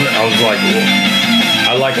 I was like,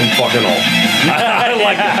 I like them fucking all. I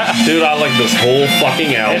like it. Dude, I like this whole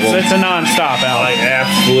fucking album. It's a non-stop album. I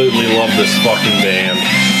absolutely love this fucking band.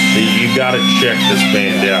 You gotta check this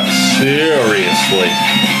band out. Seriously.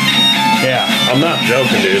 Yeah. I'm not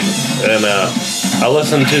joking, dude. And I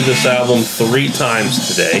listened to this album 3 times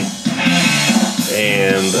today.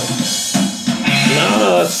 And...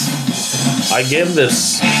 No, I give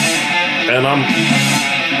this, and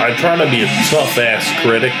I try to be a tough-ass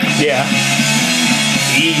critic. Yeah.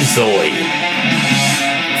 Easily.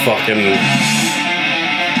 Fucking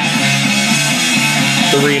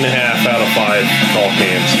 3.5 out of 5 tall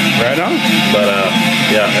cans. Right on. But,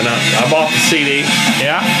 yeah, and I bought the CD.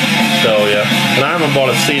 Yeah? So, yeah. And I haven't bought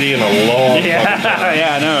a CD in a long time.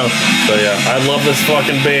 Yeah, I know. So, yeah, I love this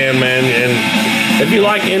fucking band, man, and if you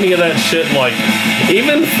like any of that shit, like,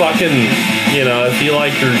 even fucking, you know, if you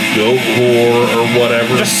like your goat horror or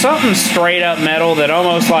whatever. Just something straight up metal that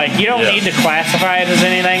almost like, you don't need to classify it as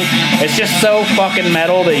anything. It's just so fucking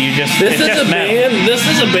metal that you just, This is a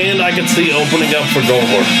band I could see opening up for goat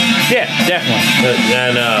horror. Yeah, definitely.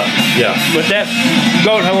 And, yeah. With that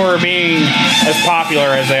goat horror being as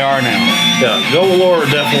popular as they are now. Yeah, goat horror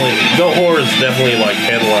is definitely like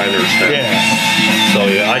headliners now. Yeah. So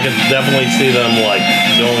yeah, I could definitely see them like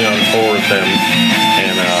going on tour with them,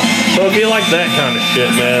 and so if you like that kind of shit,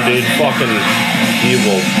 man, dude, fucking, you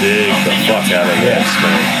will dig the fuck out of this,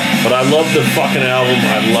 man. But I love the fucking album.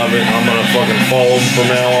 I love it. I'm gonna fucking follow them from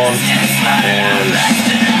now on, and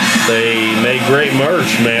they make great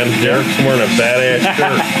merch, man. Derek's wearing a badass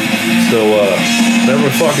shirt, so there we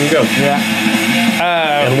fucking go. Yeah.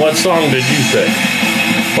 And what song did you pick?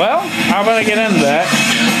 Well, I'm gonna get into that.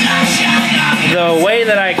 The way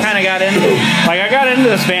that I kind of got into, like, I got into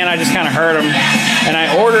this band, I just kind of heard them, and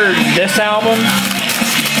I ordered this album,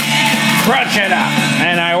 crunch it up.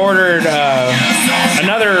 And I ordered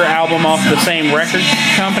another album off the same record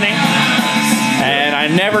company, and I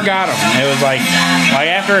never got them. It was like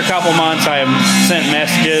after a couple months, I sent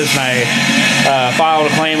messages and I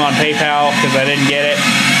filed a claim on PayPal because I didn't get it,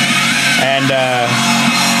 and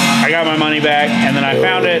I got my money back. And then I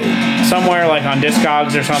found it somewhere like on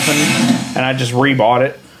Discogs or something, and I just rebought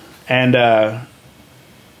it. And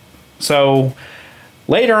so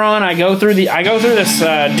later on, I go through this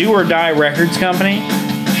Do or Die Records company,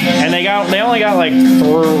 and they only got like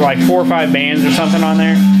 4 or 5 bands or something on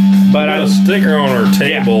there. But I got a sticker on our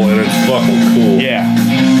table, and it's fucking cool. Yeah.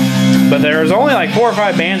 But there was only like 4 or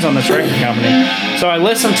 5 bands on this record company. So I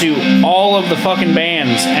listened to all of the fucking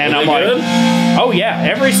bands, and I'm like, good? Oh yeah,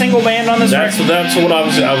 every single band on this record. That's what I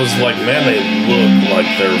was like, man, they look like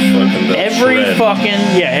they're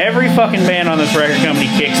fucking every fucking band on this record company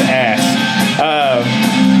kicks ass.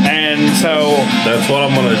 And so that's what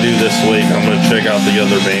I'm gonna do this week. I'm gonna check out the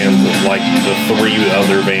other bands, like the 3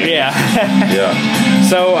 other bands. Yeah. Yeah.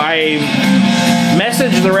 So I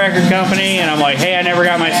messaged the record company, and I'm like, hey, I never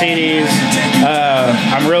got my CDs.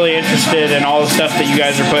 I'm really interested in all the stuff that you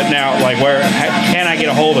guys are putting out. Like, where can I get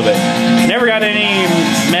a hold of it? Never got any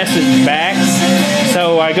message back.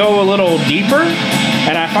 So I go a little deeper,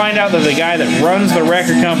 and I find out that the guy that runs the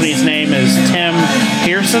record company's name is Tim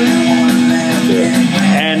Pearson.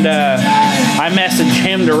 And I message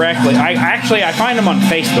him directly. I find him on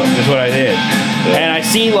Facebook is what I did. And I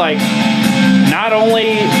see, like, not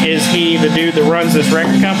only is he the dude that runs this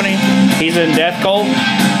record company, he's in Deathcult,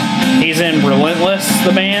 he's in Relentless,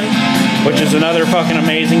 the band, which is another fucking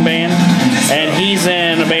amazing band, and he's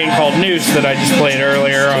in a band called Noose that I just played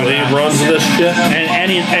earlier. So he runs this shit? And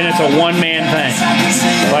it's a one-man thing.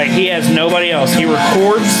 Like, he has nobody else. He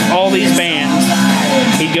records all these bands.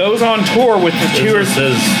 He goes on tour with the tours.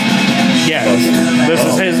 Yeah, this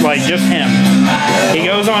is his, like, just him. He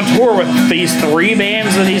goes on tour with these 3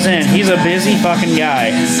 bands that he's in. He's a busy fucking guy.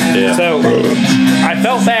 Yeah. So I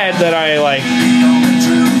felt bad that I, like,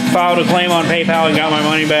 filed a claim on PayPal and got my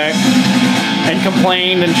money back, and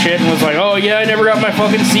complained and shit, and was like, oh yeah, I never got my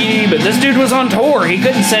fucking CD, but this dude was on tour. He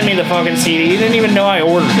couldn't send me the fucking CD. He didn't even know I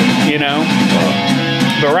ordered it, you know?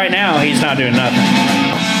 But right now, he's not doing nothing.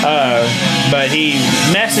 But he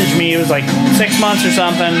messaged me, it was like 6 months or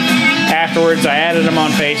something afterwards. I added him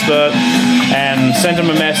on Facebook and sent him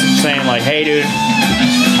a message saying, like, hey dude,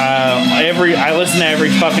 I listen to every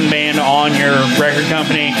fucking band on your record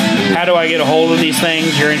company. How do I get a hold of these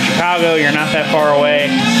things? You're in Chicago, you're not that far away.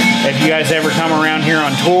 If you guys ever come around here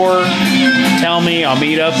on tour, tell me, I'll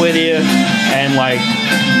meet up with you. And, like,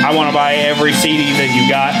 I want to buy every CD that you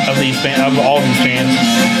got of all these bands.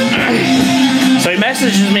 So he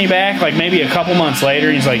messages me back like maybe a couple months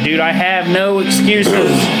later. He's like, dude, I have no excuses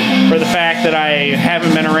for the fact that I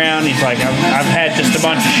haven't been around. He's like, I've had just a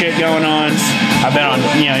bunch of shit going on. I've been on,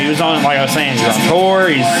 you know, he was on, like I was saying, he's on tour.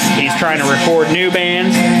 He's trying to record new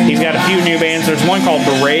bands. He's got a few new bands. There's one called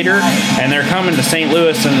Berater, and they're coming to St.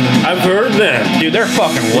 Louis. And I've heard that. Dude, they're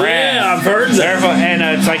fucking rad. Yeah, I've heard that. And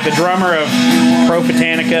it's like the drummer of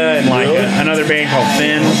Profattanica and like another band called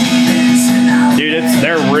Finn. Dude,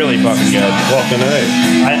 they're really fucking good. Fucking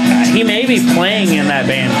A. He may be playing in that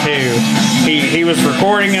band too. He was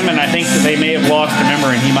recording them, and I think that they may have lost a member,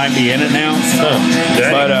 and he might be in it now. Oh,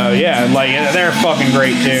 dang. But yeah, like they're fucking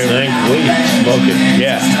great too. Dang, we smoke it.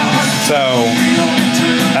 Yeah. So,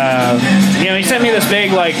 you know, he sent me this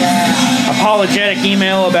big like apologetic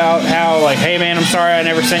email about how like, hey man, I'm sorry I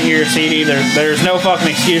never sent you your CD. There's no fucking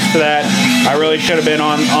excuse for that. I really should have been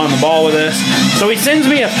on the ball with this. So he sends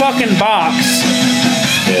me a fucking box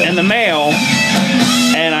in the mail,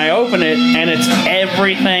 and I open it, and it's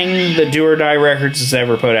everything that Do or Die Records has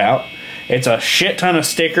ever put out. It's a shit ton of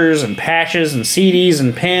stickers and patches and CDs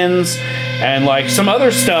and pins and like some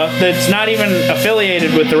other stuff that's not even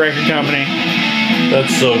affiliated with the record company.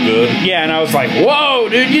 That's so good. Yeah, and I was like, whoa,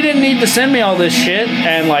 dude, you didn't need to send me all this shit.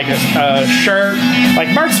 And like a shirt,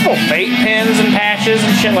 like Merciful Fate pins and patches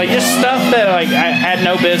and shit, like just stuff that like I had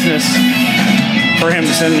no business for him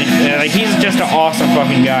to send me. Like, he's just an awesome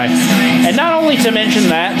fucking guy. And not only to mention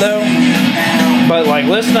that though, but like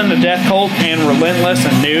listening to Deathcult and Relentless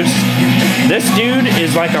and Noose, this dude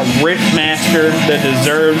is like a riff master that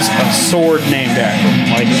deserves a sword named after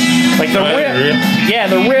him. Like the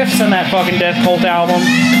the riffs in that fucking Deathcult album.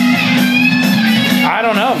 I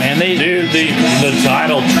don't know, man. Dude, the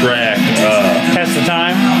title track, Test of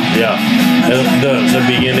Time. Yeah, the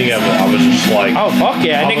beginning of it, I was just like, oh fuck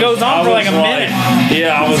yeah, and it goes on for like a minute.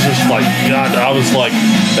 Yeah, I was just like, God, I was like,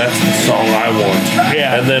 that's the song I want.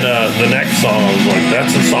 Yeah. And then the next song, I was like,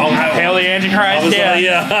 that's the song I want. Hail the Antichrist. Yeah. Like,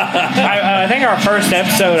 yeah. I think our first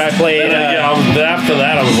episode I played. After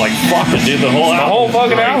that, I was like, fuck it, dude. The whole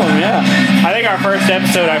fucking album, yeah. I think our first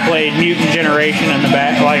episode I played Mutant Generation in the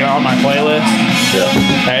back, like on my playlist. Yeah.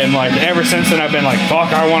 And like ever since then, I've been like,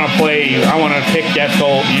 fuck, I want to pick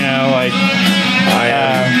Deathcult, you know, like.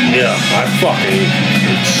 I fucking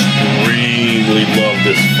extremely love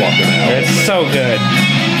this fucking album. It's so good.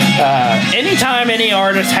 Anytime any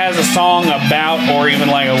artist has a song about, or even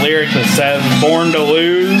like a lyric that says "born to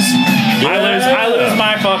lose," I lose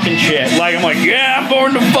my fucking shit. Like I'm like, yeah, I'm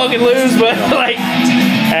born to fucking lose, but like,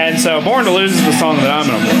 and so "Born to Lose" is the song that I'm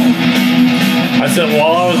gonna play. I said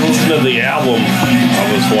while I was listening to the album, I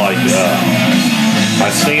was like, I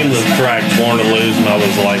seen the track "Born to Lose" and I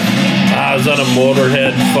was like, is that a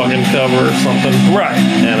Motorhead fucking cover or something? Right.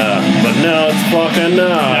 And but no, it's fucking no.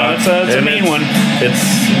 No, it's a mean one. It's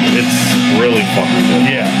really fucking good.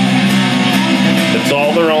 Yeah. It's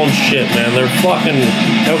all their own shit, man. They're fucking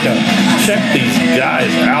okay. Check these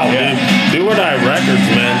guys out, dude. Do or Die Records,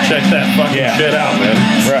 man. Check that fucking shit out, man.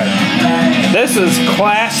 Right. This is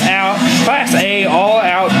Class A, all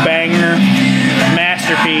out banger.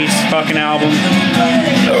 Masterpiece fucking album.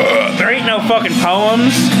 There ain't no fucking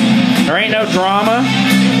poems. There ain't no drama.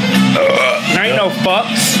 There ain't no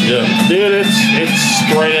fucks. Yeah. Dude, it's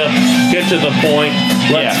straight up, get to the point.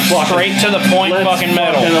 Let's straight to the point fucking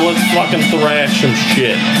metal. Let's fucking thrash some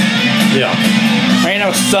shit. Yeah. There ain't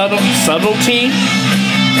no subtlety.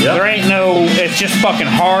 Yep. There ain't no, it's just fucking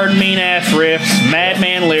hard, mean ass riffs,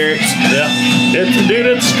 madman lyrics. Yeah.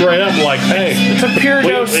 It's straight up like, hey. It's a pure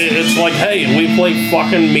dose. It's like, hey, we play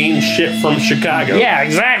fucking mean shit from Chicago. Yeah,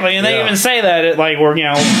 exactly. And they even say that,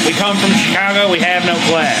 we come from Chicago, we have no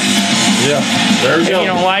class. Yeah. There we go. If you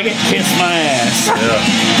don't like it, kiss my ass.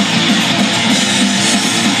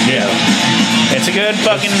 Yeah. It's a good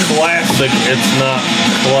fucking classic. It's not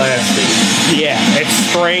classy. Yeah, it's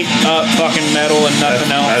straight up fucking metal and nothing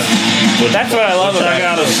else. That's what I love about it. I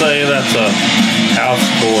gotta say, that's a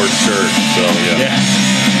housecore shirt. So yeah.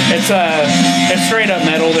 It's straight up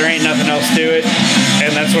metal. There ain't nothing else to it,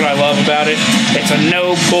 and that's what I love about it. It's a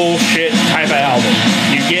no bullshit type of album.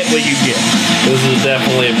 You get what you get. This is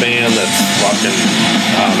definitely a band that's fucking.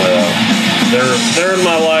 They're in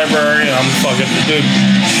my library. I'm fucking dude.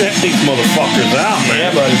 Check these motherfuckers out,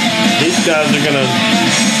 man. Yeah, buddy. These guys are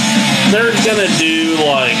they're gonna do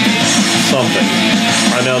like something.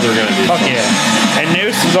 I know they're gonna do something. Yeah. And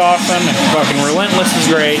Noose is awesome, and fucking Relentless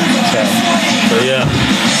is great. So yeah.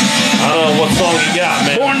 I don't know what song you got,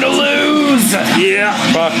 man. Born to Lose! Yeah.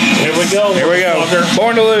 Fuck. Here we go. Here we go.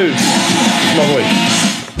 Born to Lose. Smoke weed.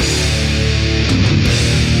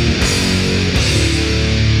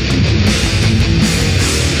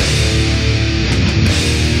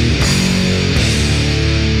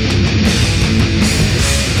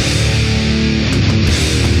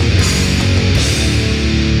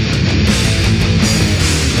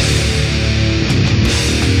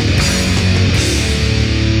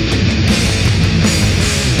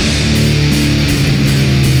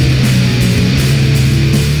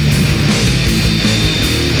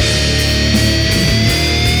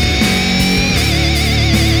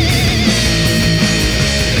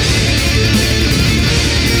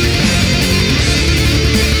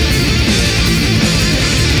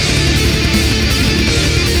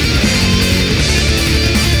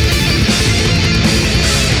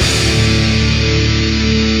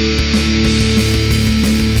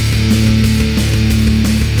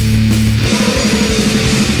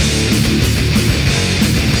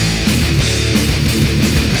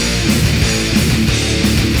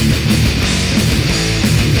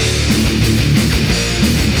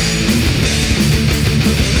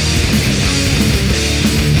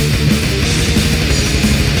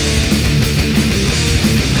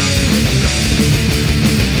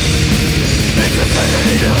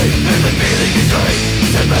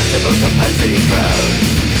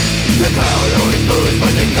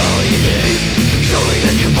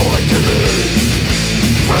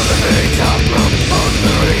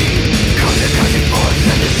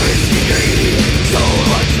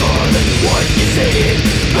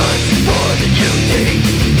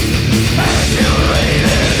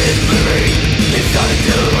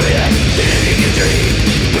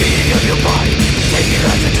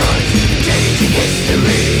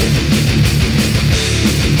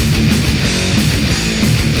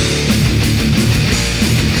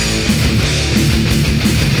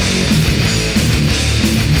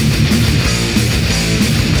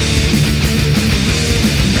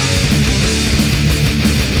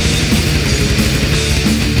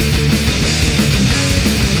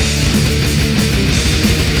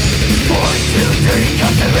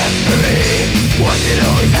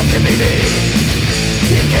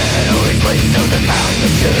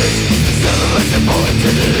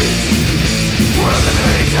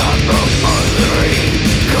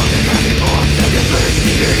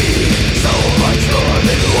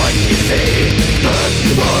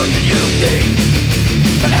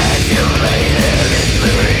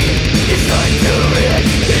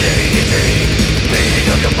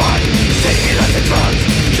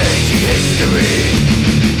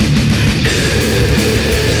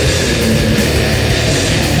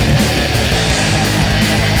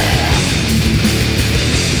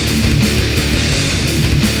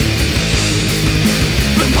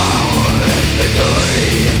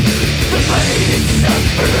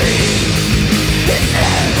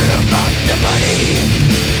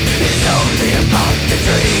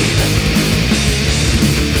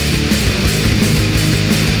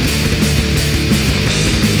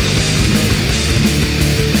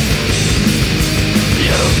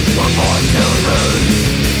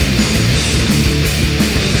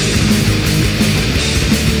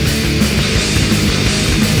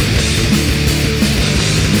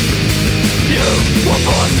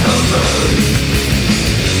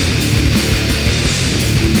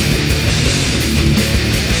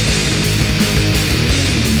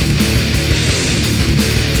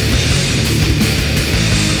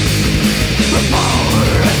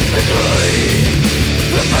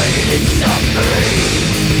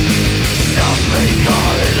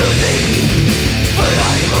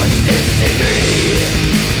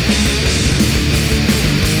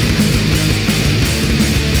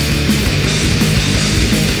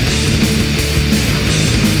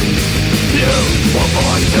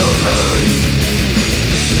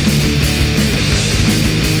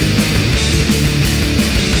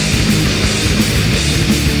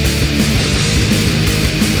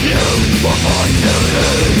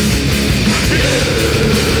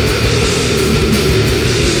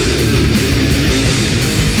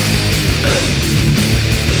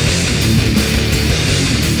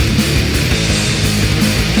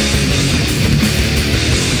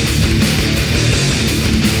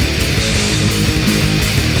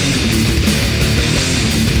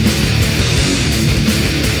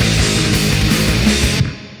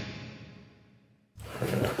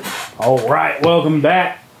 All right, welcome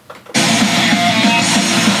back.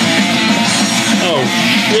 Oh,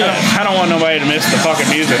 shit. I don't want nobody to miss the fucking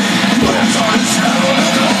music.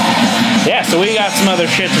 Yeah, so we got some other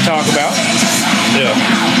shit to talk about. Yeah.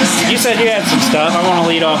 You said you had some stuff. I want to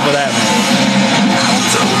lead off with that.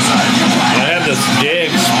 I had this gay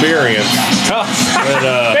experience. Oh.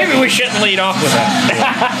 But, maybe we shouldn't lead off with that.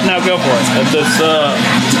 No, go for it. at this, the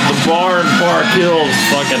bar in Park Hills,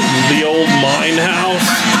 fucking the old mine house.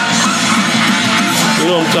 You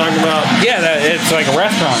know what I'm talking about? Yeah, it's like a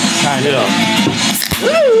restaurant, kind of. Yeah.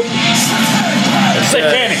 Woo!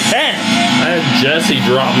 Satanic. I had Jesse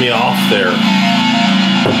drop me off there.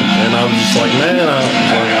 And I was just like, man, I'll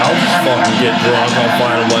just fucking get drunk. I'll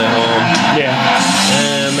find a way home. Yeah.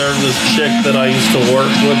 And there's this chick that I used to work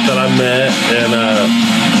with that I met, and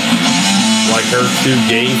like her two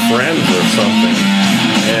gay friends or something.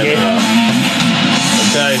 And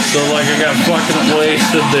okay, so like I got fucking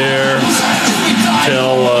wasted there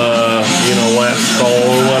till last fall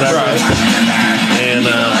or whatever. Right. And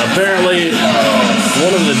apparently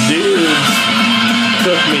one of the dudes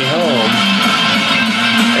took me home.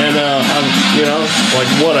 And I'm, like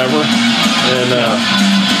whatever. And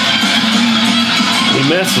he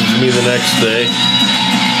messaged me the next day,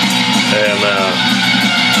 and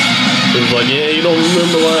he was like, "Yeah, you don't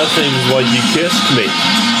remember last time?" He was like, "You kissed me."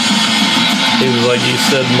 He was like, "You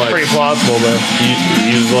said my." Pretty plausible, though.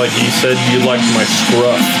 He was like, "He said you liked my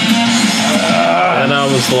scruff," and I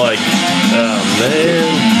was like, "Oh man,"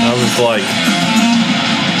 I was like,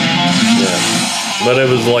 "Yeah," but it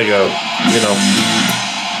was like a,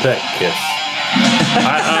 pet kiss.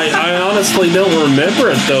 I honestly don't remember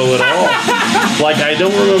it though at all. Like I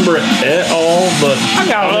don't remember it at all, but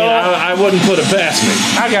I wouldn't put it past me.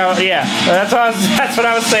 Yeah. That's what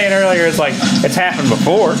I was saying earlier. It's like it's happened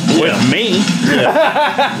before with me.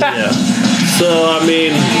 Yeah. So I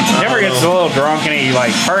mean, Never gets a little drunk and he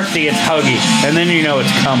first he gets huggy and then you know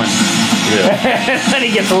it's coming. Yeah. And then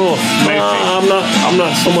he gets a little smoochy. I'm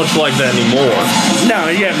not so much like that anymore. No,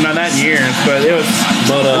 you haven't done that in years, but it was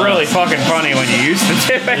really fucking funny when you used to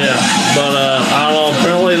do it. Yeah, but I don't know,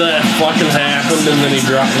 apparently that fucking happened, and then he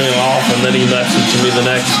dropped me off, and then he messaged me the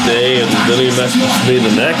next day, and then he messaged me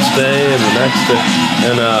the next day, and the next day,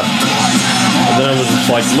 and then I was just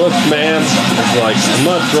like, look, man, it's like, I'm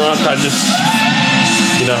not drunk, I just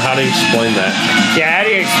You know, how do you explain that? Yeah, how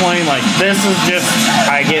do you explain, like, this is just,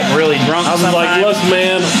 I get really drunk I was sometimes. like, look,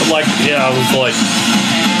 man, like, yeah, I was like,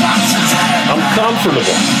 I'm comfortable.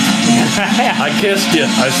 I kissed you.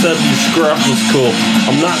 I said your scruff was cool.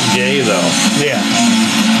 I'm not gay, though. Yeah.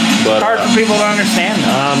 But, hard for people to understand,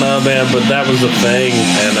 though. I don't know, man, but that was a thing,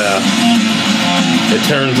 and it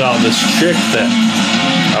turns out this chick that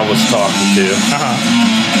I was talking to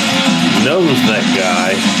knows that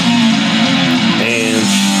guy, and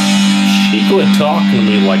she quit talking to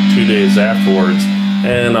me like 2 days afterwards,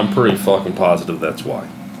 and I'm pretty fucking positive that's why.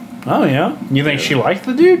 Oh, yeah? You think she liked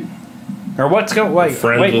the dude? Or what's going... Wait,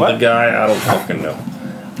 Friends with what? the guy, I don't fucking know.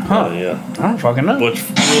 Huh. Yeah. I don't fucking know. Which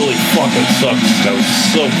really fucking sucks. I was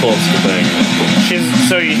so close to banging.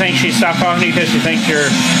 So you think she stopped talking to you because she thinks you're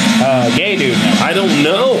gay, dude? I don't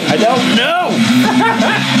know. I don't know.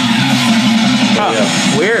 Huh. Yeah.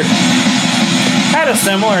 Weird. I had a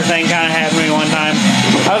similar thing kind of happen to me one time.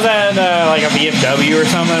 I was at like a VFW or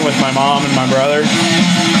something with my mom and my brother,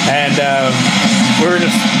 and we were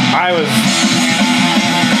just. I was.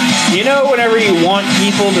 You know, whenever you want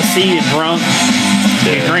people to see you drunk,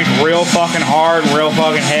 you drink real fucking hard, real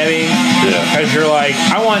fucking heavy. Yeah. Because you're like,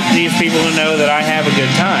 I want these people to know that I have a good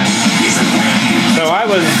time. So I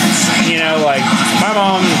was, you know, like, my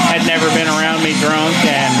mom had never been around me drunk,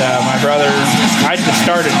 and my brother, I just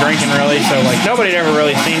started drinking really, so like nobody had ever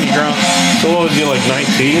really seen me drunk. So what was you, like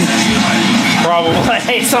 19? Probably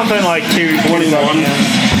something like 21.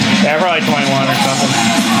 Yeah, probably 21 or something.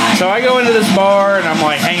 So I go into this bar and I'm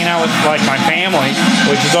like hanging out with like my family,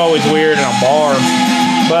 which is always weird in a bar.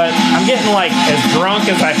 But I'm getting like as drunk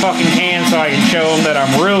as I fucking can so I can show them that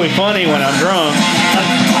I'm really funny when I'm drunk.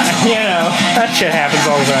 You know, that shit happens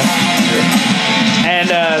all the time.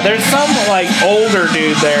 And there's some like older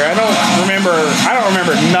dude there. I don't remember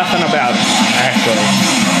nothing about it, actually.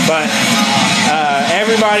 But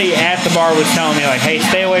everybody at the bar was telling me like, hey,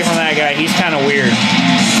 stay away from that guy. He's kind of weird.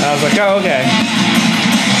 And I was like, oh, okay.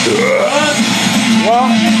 Well,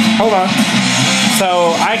 hold on.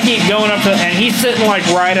 So I keep going up to, and he's sitting like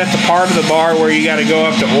right at the part of the bar where you got to go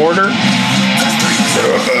up to order.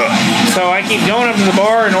 So I keep going up to the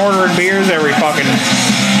bar and ordering beers every fucking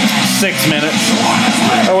 6 minutes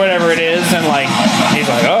or whatever it is, and like he's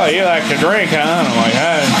like, oh, you like to drink, huh? And I'm like,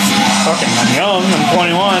 I'm young, I'm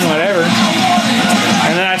 21, whatever.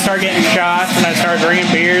 And then I start getting shots and I start drinking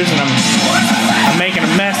beers and I'm making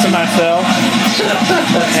a mess of myself.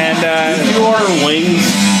 And did you order wings?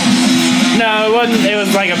 No, it wasn't. It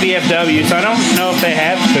was like a BFW, so I don't know if they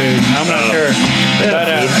have food. I'm not sure.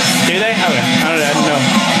 But do they? Okay, I don't know.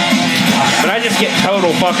 But I just get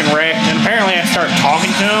total fucking wrecked, and apparently I start talking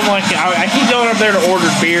to him. Like I keep going up there to order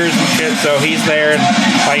beers and shit, so he's there and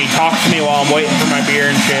like he talks to me while I'm waiting for my beer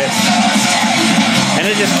and shit. And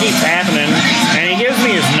it just keeps happening. And he gives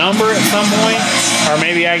me his number at some point, or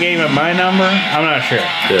maybe I gave him my number. I'm not sure.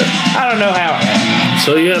 Yeah. I don't know how it happened.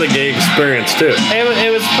 So you had a gay experience too. It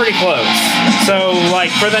was pretty close. So like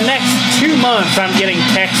for the next 2 months, I'm getting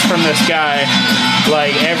texts from this guy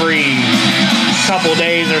like every couple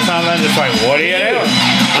days or something, just like, what are you doing?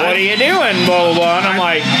 What are you doing? Blah, blah, blah. And I'm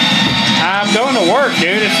like, I'm going to work,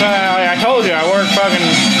 dude. It's I told you, I work fucking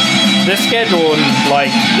this schedule and like...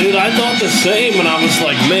 Dude, I thought the same, and I was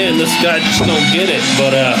like, man, this guy just don't get it.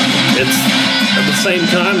 But it's at the same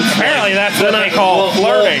time... Apparently that's what they call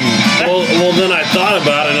flirting. Well, then I thought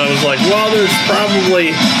about it, and I was like, well, there's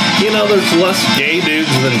probably... You know, there's less gay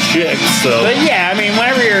dudes than chicks, so... But yeah, I mean,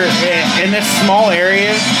 whenever you're in this small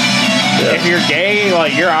area... Yeah. If you're gay,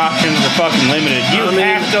 like your options are fucking limited. You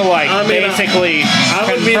have to basically. I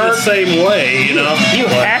would be the same way, you know. You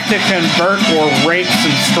have to convert or rape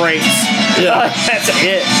some straights. Yeah, that's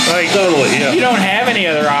it. Like totally. Yeah. You don't have any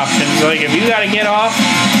other options. Like if you got to get off,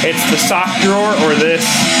 it's the sock drawer or this.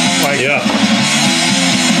 Like yeah.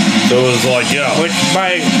 So it was like Which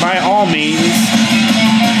by all means,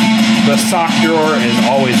 the sock drawer is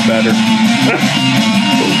always better.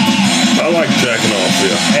 I like jacking off,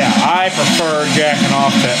 yeah. Yeah, I prefer jacking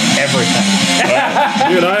off to everything.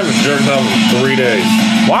 Dude, I haven't jerked off in 3 days.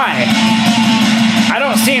 Why? I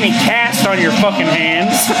don't see any cast on your fucking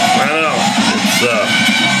hands. I know. It's,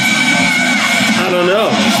 I don't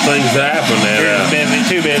know. Things happen, man. You're busy,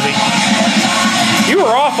 too busy. You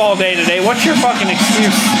were off all day today. What's your fucking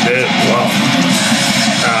excuse?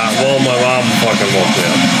 Well, my mom fucking woke me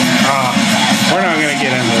up. We're not gonna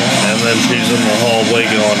get into that. And then she's in the hallway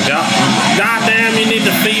going, God damn, you need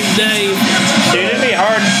to feed Dave. Dude, it'd be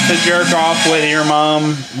hard to jerk off with your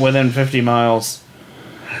mom within 50 miles.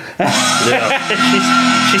 Yeah.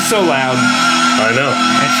 she's so loud. I know.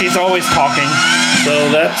 And she's always talking. So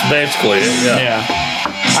that's basically it, Yeah.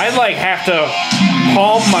 I'd like have to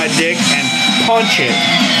palm my dick and punch it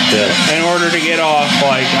in order to get off.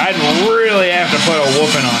 Like, I'd really have to put a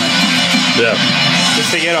whooping on it. Yeah.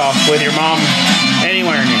 Just to get off with your mom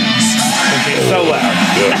anywhere near. Because she's so loud.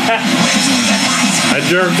 I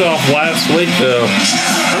jerked off last week though.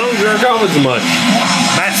 I don't jerk off as much.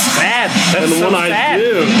 That's sad. That's And so when sad. I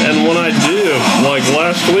do, like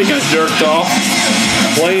last week I jerked off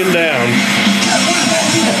laying down.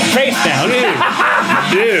 Face down.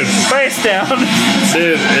 Dude. Face down.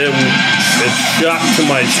 Dude, it shot to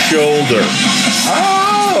my shoulder.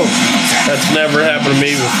 Oh. That's never happened to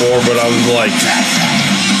me before, but I was like,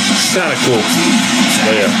 kind of cool.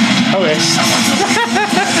 But yeah. Okay.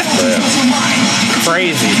 But yeah.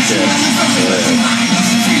 Crazy shit.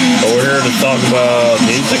 But we're here to talk about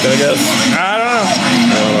music, I guess. I don't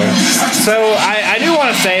know. So I do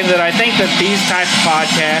want to say that I think that these types of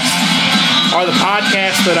podcasts are the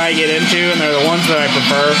podcasts that I get into, and they're the ones that I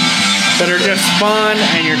prefer. That are just fun,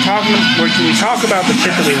 and we talk about the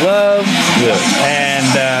shit that we love, and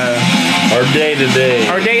our day-to-day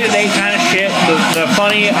kind of shit, the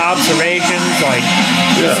funny observations, like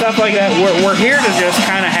stuff like that. We're here to just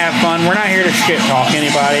kind of have fun. We're not here to shit talk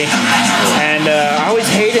anybody. And I always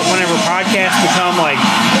hate it whenever podcasts become like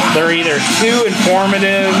they're either too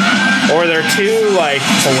informative or they're too like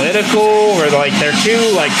political or like they're too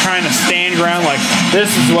like trying to stand ground like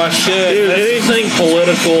this is what should. Dude, anything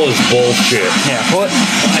political is bullshit. Yeah.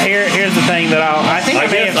 Here's the thing that I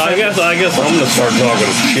guess I'm gonna start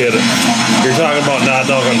talking shit. You're talking about not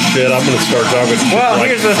talking shit. I'm gonna start talking shit. Well,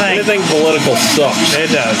 like, here's the thing. Anything political sucks.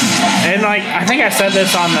 It does. And like I think I said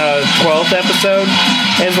this on the 12th episode,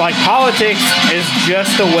 is like politics is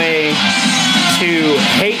just a way to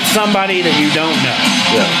hate somebody that you don't know.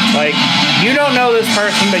 Yeah. Like, you don't know this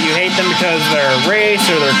person, but you hate them because their race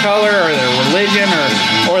or their color or their religion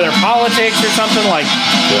or their politics or something. Like,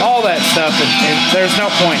 all that stuff, there's no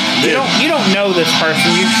point. Dude. You don't know this person.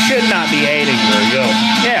 You should not be hating them. There you go.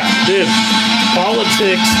 Yeah. Dude,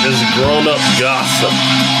 politics is grown-up gossip.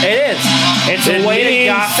 It is. It's a way to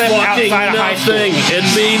gossip outside of high school. It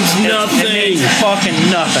means nothing. It means fucking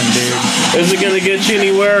nothing, dude. Is it gonna get you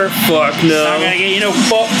anywhere? Fuck no. It's not gonna get you no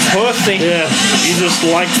pussy. Yeah, you just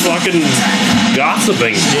like fucking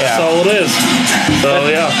gossiping. Yeah. That's all it is. So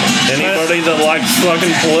yeah, anybody that likes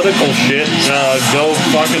fucking political shit, go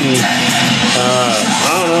fucking,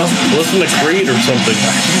 I don't know, listen to Creed or something.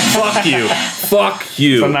 Fuck you. Fuck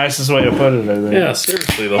you. The nicest way to put it, I think. Yeah,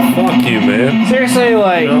 seriously, the fuck you, man. Seriously,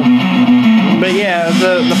 like, You know? but yeah,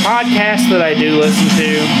 the podcasts that I do listen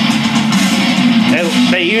to,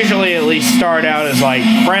 they usually at least start out as like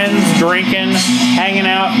friends drinking, hanging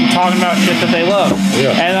out, and talking about shit that they love.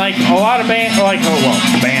 Yeah. And like a lot of bands, a lot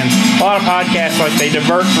of podcasts, like they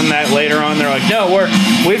divert from that later on. They're like, no,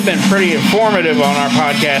 we've been pretty informative on our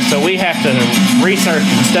podcast, so we have to research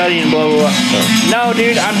and study and blah blah blah. No,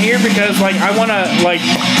 dude, I'm here because like I want to like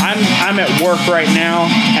I'm at work right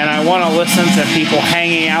now, and I want to listen to people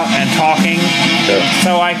hanging out and talking,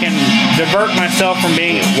 so I can divert myself from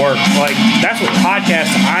being at work. Like that's what podcasts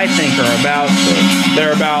I think are about.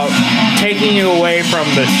 They're about taking you away from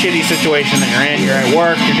the shitty situation that you're in. You're at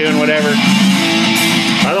work, you're doing whatever.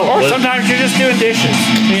 Or sometimes you're just doing dishes,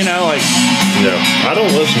 you know, like. No, I don't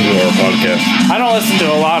listen to our podcast. I don't listen to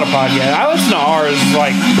a lot of podcasts. I listen to ours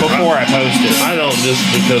like before I post it. I don't, just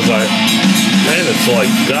because it's like,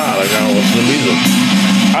 God, I gotta listen to music.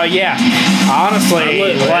 Yeah.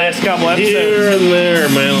 Honestly, the last couple episodes. Here and there,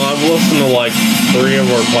 man. I've listened to like 3 of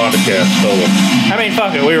our podcasts total. I mean,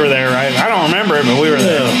 fuck it, we were there, right? I don't remember it, but we were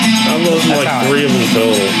there. Yeah, I've listened to like 3 of them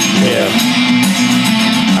total. Yeah.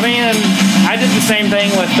 I mean, I did the same thing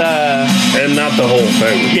with, and not the whole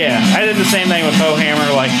thing. Yeah, I did the same thing with Bowhammer.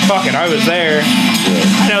 Like, fuck it, I was there.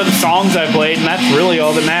 Yeah. I know the songs I played, and that's really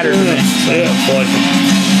all that matters to me. Yeah, it's like,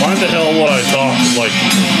 why the hell would I talk? Like,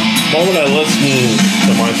 why would I listen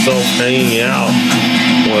to myself hanging out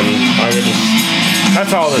when I could just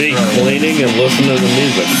that's all this be really cleaning and listen to the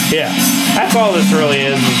music? Yeah, that's all this really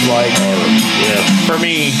is like, for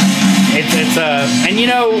me, it's and you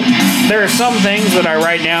know, there are some things that I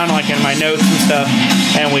write down like in my notes and stuff,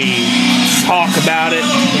 and we talk about it,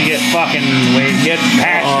 we get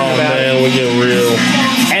passionate about it. We get real.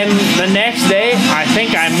 And the next day, I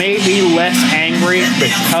think I may be less angry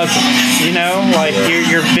because of it. You know, like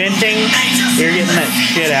you're venting, you're getting that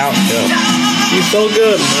shit out. Yeah. You feel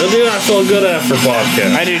good. Dude, I feel good after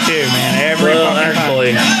podcast. I do too, man.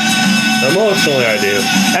 Actually, emotionally I do.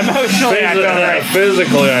 Emotionally, I feel right.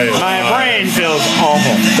 Physically, I do. My brain feels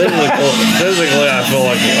awful. Physically, I feel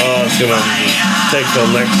like, it's going to take till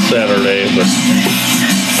next Saturday, but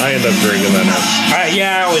I end up drinking that night.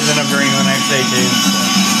 Yeah, I always end up drinking the next day too.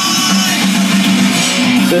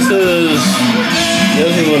 This is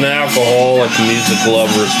an alcoholic music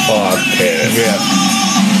lovers podcast. Yeah.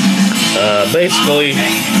 Basically,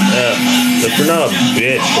 if you're not a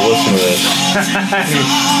bitch, listen to this.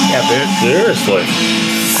 Yeah, bitch. Seriously.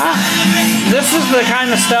 This is the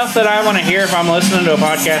kind of stuff that I want to hear if I'm listening to a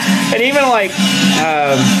podcast. And even like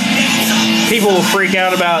people will freak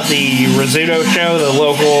out about the Rizzuto show, the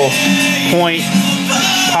local point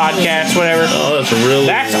podcast, whatever. Oh,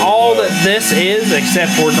 that's all that this is,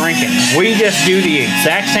 except we're drinking. We just do the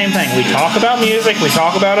exact same thing. We talk about music, we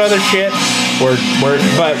talk about other shit.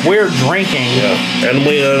 But we're drinking. Yeah, and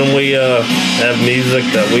we have music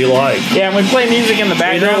that we like. Yeah, and we play music in the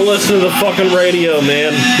background. We don't listen to the fucking radio,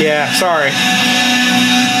 man. Yeah, sorry.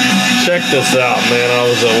 Check this out, man. I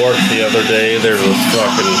was at work the other day. There's this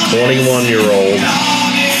fucking 21-year-old.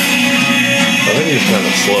 I think he's kind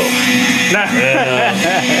of slow. And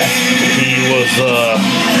he was,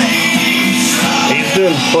 he's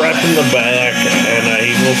doing prep in the back, and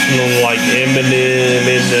he's listening to like Eminem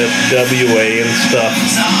and the WA and stuff.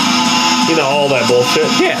 You know, all that bullshit.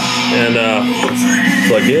 Yeah. And it's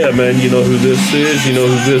like, yeah, man, you know who this is? You know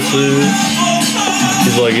who this is?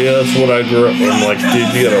 He's like, yeah, that's what I grew up with. I'm like, dude,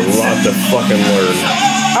 you got a lot to fucking learn.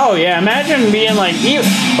 Oh yeah, imagine being like you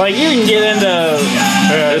can get into.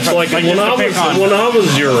 It's like when I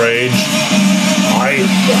was your age,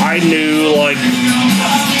 I knew like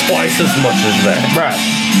twice as much as that. Right.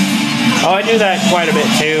 Oh, I do that quite a bit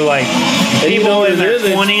too. Like people in their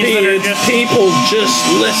 20s that are just people just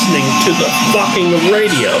listening to the fucking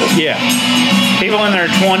radio. Yeah. People in their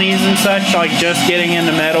 20s and such, like just getting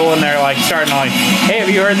into metal, and they're like starting to like, hey, have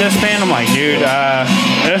you heard this band? I'm like, dude,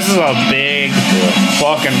 this is a big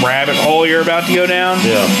fucking rabbit hole you're about to go down.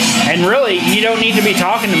 Yeah. And really, you don't need to be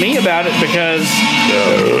talking to me about it because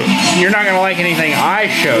you're not gonna like anything I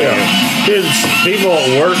show you. Dude, people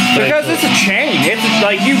at work because it's a chain. It's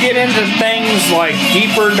like you get into things like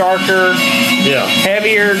deeper, darker,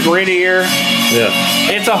 heavier, grittier. Yeah.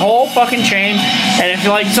 It's a whole fucking chain. And if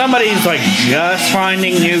like somebody's like just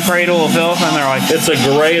finding new Cradle of Filth and they're like, it's a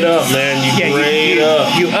grade up, man.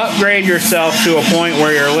 You upgrade yourself to a point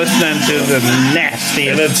where you're listening to the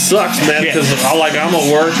nastiest. And it sucks, man, because I'm at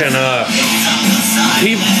work and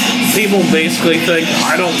people basically think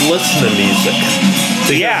I don't listen to music.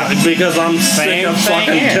 Because I'm sick of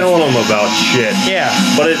fucking telling them about shit. Yeah.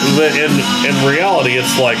 But in reality,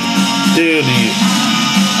 it's like, dude,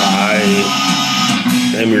 I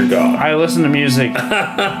am your god. I listen to music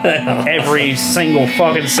every single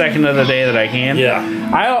fucking second of the day that I can. Yeah.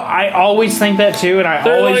 I always think that too, and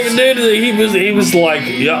They're like, dude, he was like,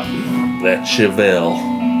 yup, that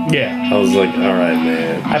Chevelle. Yeah. I was like, all right,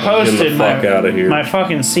 man. I posted my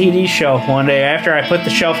fucking CD shelf one day after I put the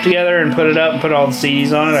shelf together and put it up and put all the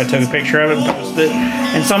CDs on it. I took a picture of it and posted it.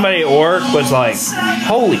 And somebody at work was like,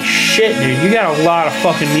 holy shit, dude, you got a lot of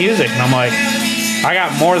fucking music. And I'm like, I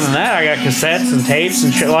got more than that. I got cassettes and tapes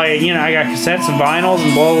and shit. Like, you know, I got cassettes and vinyls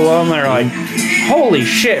and blah, blah, blah. And they're like, holy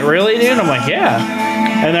shit, really, dude? I'm like,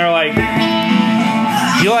 yeah. And they're like,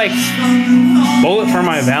 you like Bullet for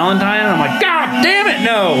My Valentine? And I'm like, God damn it,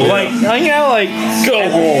 no. Yeah. You know, like, go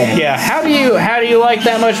home. Yeah, how do you like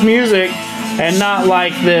that much music and not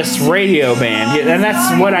like this radio band? And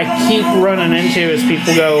that's what I keep running into is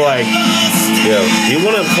people go like, yeah, you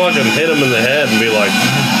want to fucking hit them in the head and be like,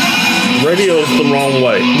 radio's the wrong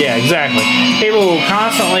way. Yeah, exactly. People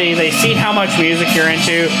constantly, they see how much music you're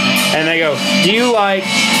into, and they go, do you like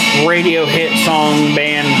radio hit song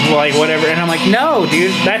band, like whatever? And I'm like, no,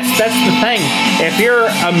 dude, that's the thing. If you're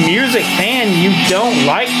a music fan, you don't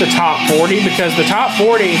like the top 40, because the top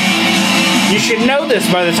 40, you should know this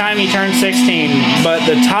by the time you turn 16, but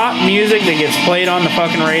the top music that gets played on the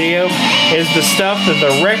fucking radio is the stuff that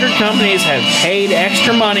the record companies have paid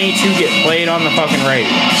extra money to get played on the fucking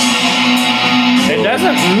radio. It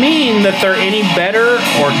doesn't mean that they're any better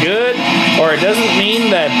or good, or it doesn't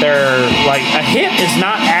mean that they're like, a hit is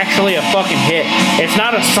not actually a fucking hit. It's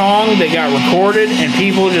not a song that got recorded and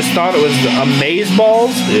people just thought it was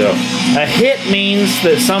amazeballs. Yeah. A hit means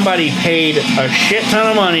that somebody paid a shit ton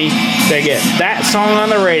of money to get that song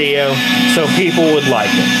on the radio so people would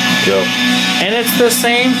like it. Yep. And it's the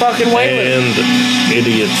same fucking way. And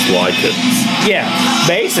idiots like it. Yeah,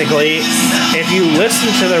 basically, if you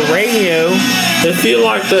listen to the radio, if you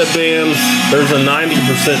like that band, there's a 90%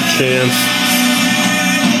 chance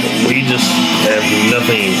we just have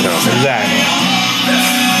nothing in common. Exactly.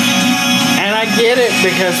 And I get it,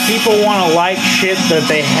 because people want to like shit that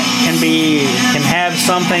they can have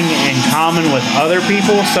something in common with other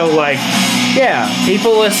people. So like, Yeah,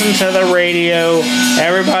 people listen to the radio.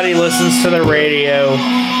 Everybody listens to the radio.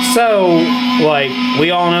 So, like,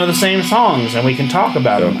 we all know the same songs and we can talk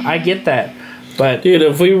about them. I get that. But, dude,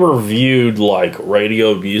 if we reviewed, like,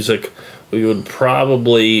 radio music, we would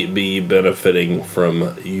probably be benefiting from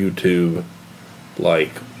YouTube.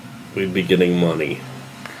 Like, we'd be getting money.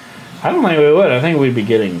 I don't think we would. I think we'd be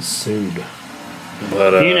getting sued.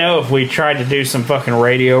 But, you know, if we tried to do some fucking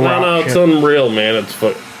radio rock no, it's shit. unreal, man. It's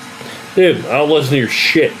dude, I'll listen to your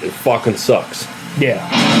shit. It fucking sucks. Yeah.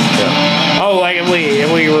 Oh, like if we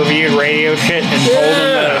reviewed radio shit and told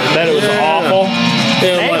them that it was awful.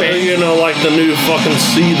 Yeah, like, you know, like the new fucking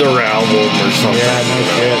Seether album or something. Yeah, no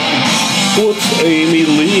shit. What's Amy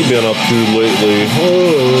Lee been up to lately?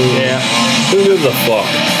 Oh. Yeah. Who gives a fuck?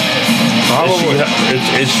 Probably.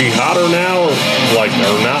 Is she hotter now, or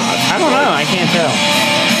not? I don't know. I can't tell.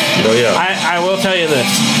 Oh yeah. I will tell you this.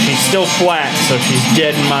 She's still flat, so she's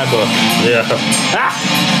dead in my book. Yeah. Ah!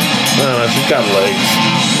 No, she's got legs.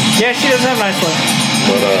 Yeah, she does have nice legs.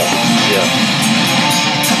 But yeah.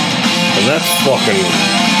 And that's fucking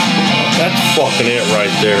it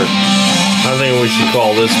right there. I think we should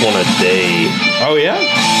call this one a day. Oh yeah?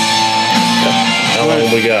 How long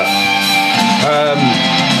we got?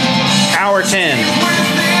 Hour 10.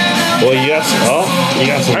 Well, you got some I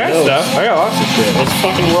got notes. stuff. I got lots of shit. Let's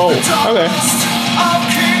fucking roll. Okay.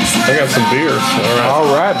 I got some beers. All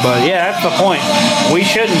right, but yeah, that's the point. We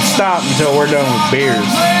shouldn't stop until we're done with beers.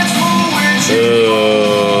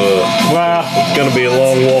 Well, it's gonna be a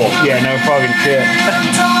long walk. Yeah, no fucking shit.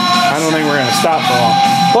 I don't think we're gonna stop for long.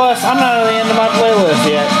 Plus, I'm not at the end of my playlist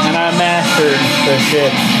yet, and I mastered the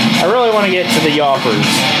shit. I really want to get to the Yawpers.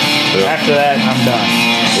 Yeah. After that, I'm done.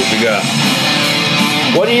 What you got?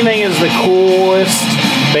 What do you think is the coolest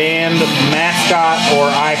band mascot or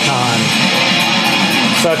icon?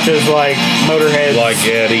 Such as like Motorhead, Like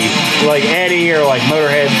Eddie, or like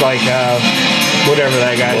Motorhead, like whatever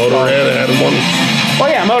that guy's called. Motorhead had one. Well,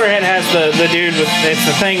 yeah, Motorhead has the dude with it's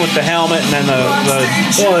the thing with the helmet and then the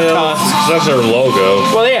Well, yeah, tusks. that's their logo.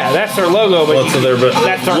 Well, yeah, that's their logo, but What's their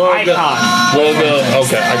that's their logo, icon. Logo.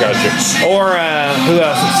 Okay, I got you. Or who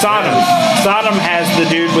else? Sodom. Sodom has the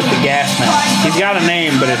dude with the gas mask. He's got a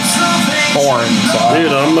name, but it's foreign. So Dude,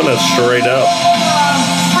 I'm gonna straight up.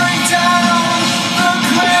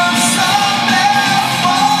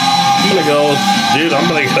 I'm gonna go with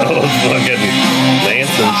fucking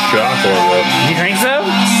Manson's shock logo. You think so?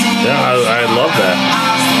 Yeah, I love that.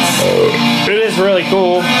 It is really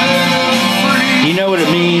cool. You know what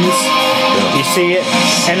it means. Yeah. You see it,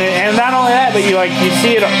 and not only that, but you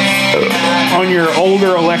see it on your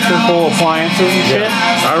older electrical appliances and shit.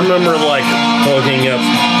 I remember like hooking up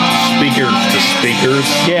speakers to speakers.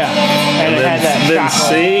 Yeah, and it had that. Then shock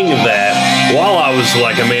seeing that while I was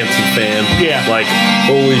like a Manson fan. Yeah. Like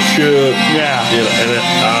holy shit. Yeah. You know, and it,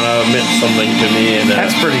 I don't know, it meant something to me. And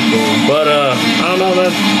that's pretty cool. But I don't know,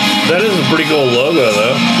 that is a pretty cool logo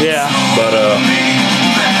though. Yeah. But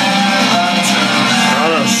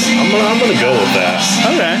I'm gonna go with that.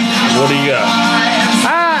 Okay. What do you got?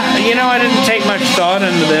 I didn't take much thought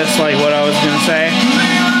into this, like what I was gonna say.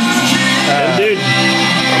 And dude,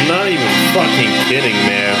 I'm not even fucking kidding,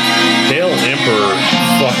 man. Pale Emperor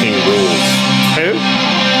fucking rules. Who?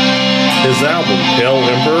 His album, Pale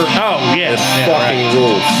Emperor. Oh yeah. It fucking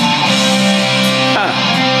rules. Huh.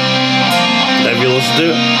 Have you listened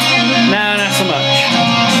to it? No, not so much.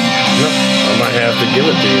 No, I might have to give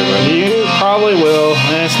it to you, man. You probably will.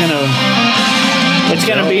 And it's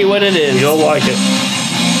gonna be what it is. You'll like it.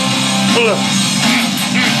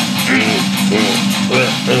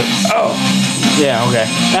 Oh. Yeah, okay.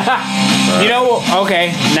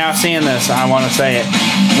 Okay, now seeing this, I want to say it.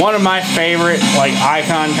 One of my favorite, like,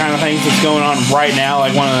 icon kind of things that's going on right now,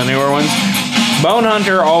 like one of the newer ones, Bone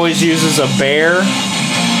Hunter always uses a bear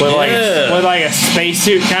with like a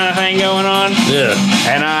spacesuit kind of thing going on. Yeah.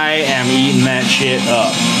 And I am eating that shit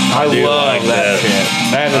up. I love like that shit.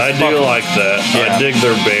 I do like that. Yeah. I dig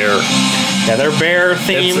their bear. Yeah, their bear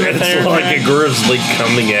theme. It's like a grizzly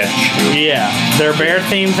coming at you. Yeah, their bear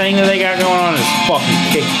theme thing that they got going on is fucking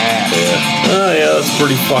kick ass. Yeah. Oh yeah, that's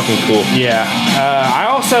pretty fucking cool. Yeah.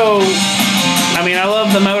 I love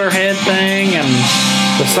the Motorhead thing and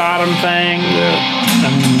the Sodom thing. Yeah.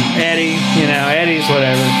 And Eddie, Eddie's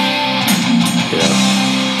whatever.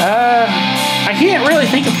 Yeah. I can't really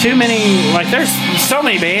think of too many. Like, there's so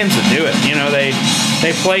many bands that do it.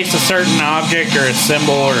 they place a certain object or a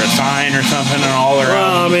symbol or a sign or something on all their Well,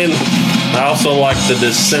 I albums. mean, I also like the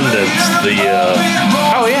Descendants.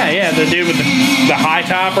 Oh yeah, the dude with the high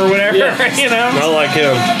top or whatever. Yeah. You know. I like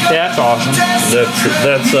him. Yeah, that's awesome.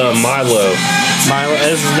 That's Milo. Milo,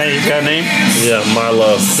 is his name? He's got a name? Yeah,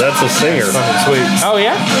 Milo. That's a singer. Fucking sweet. Oh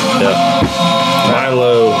yeah. Yeah.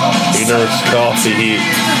 Milo, he drinks coffee.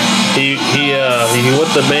 He with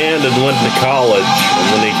the band and went to college, and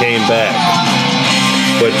then he came back.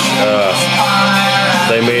 Which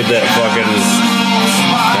they made that fucking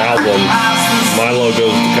album. Milo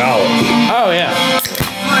Goes to College. Oh yeah.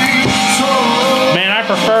 Man, I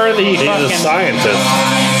prefer the He's fucking. a scientist.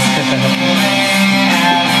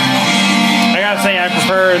 I gotta say, I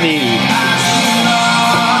prefer the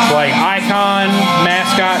like icon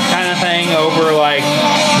mascot kind of thing over like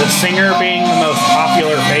the singer being the most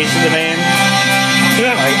popular face of the band.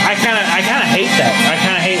 Yeah. Like, I kind of hate that. I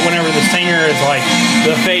kind of hate whenever the singer is like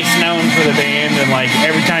the face known for the band, and like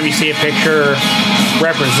every time you see a picture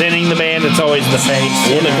representing the band, it's always the face.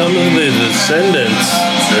 When it comes to the Descendants,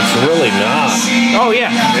 it's really not. Oh yeah,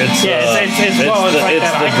 It's it's like it's that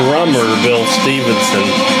the icon. drummer Bill Stevenson.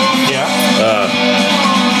 Yeah.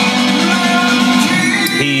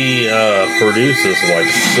 He produces like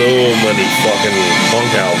so many fucking punk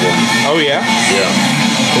albums. Oh yeah.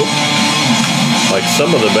 Yeah. Oop. Like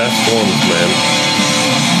some of the best ones, man.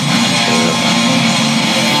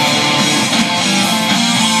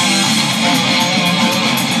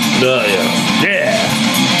 Yeah. Yeah.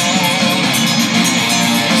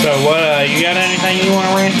 So what? You got anything you want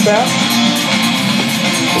to rant about?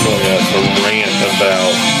 What do I got to rant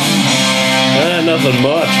about? Nothing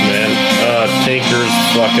much, man. Tinker's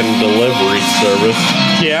fucking delivery service.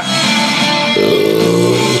 Yeah.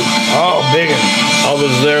 Oh, big one. I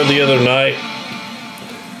was there the other night.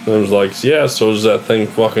 And I was like, yeah, so is that thing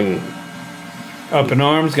fucking... Up in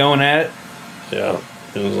arms, going at it. Yeah.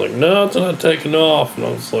 It was like, no, it's not taking off. And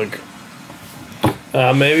I was like,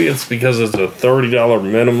 maybe it's because it's a $30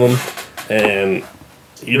 minimum and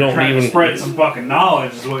you don't even spread some fucking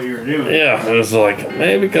knowledge is what you were doing. Yeah, it was like,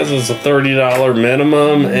 maybe because it's a $30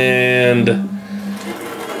 minimum and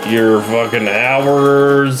your fucking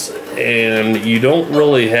hours and you don't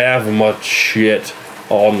really have much shit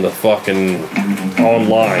on the fucking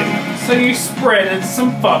online. So you spreaded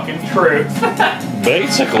some fucking truth.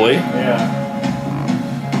 Basically. Yeah.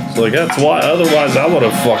 It's like, that's why, otherwise I would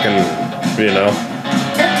have fucking, you know,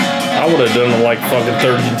 I would have done it like fucking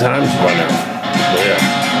 30 times by now. But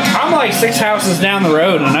yeah. I'm like 6 houses down the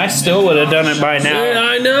road, and I still would have done it by now. Yeah,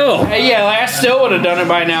 I know. Yeah, like, I still would have done it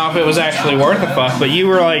by now if it was actually worth a fuck. But you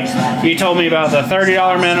were like, you told me about the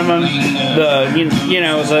 $30 minimum.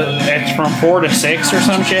 It's from 4 to 6 or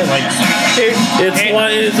some shit. Like, dude,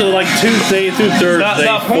 It's like Tuesday through Thursday,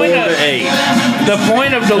 4 to 8. The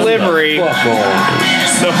point of delivery. Fuck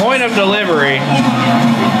on. The point of delivery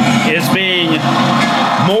is being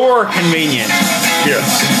more convenient. Yes.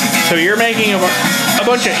 So you're making a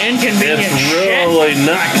bunch of inconvenient It's shit. really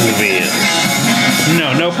not convenient.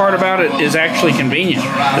 No part about it is actually convenient.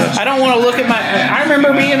 I don't want to look at my... I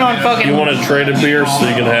remember being on fucking... You want to trade a beer so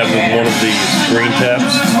you can have one of these screen taps?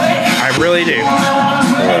 I really do.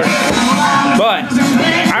 Alright. But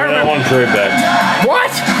I I remember... want to trade back.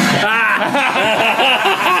 What?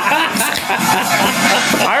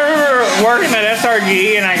 I remember working at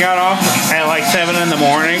SRG and I got off at like 7 in the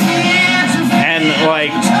morning. And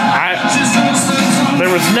like,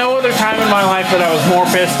 there was no other time in my life that I was more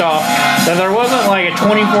pissed off that there wasn't like a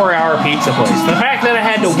 24-hour pizza place. The fact that I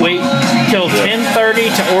had to wait till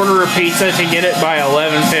 10:30 to order a pizza to get it by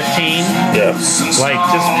 11:15, Yeah. like,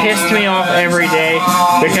 just pissed me off every day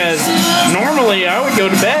because normally I would go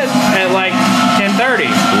to bed at like 10:30,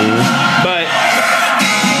 but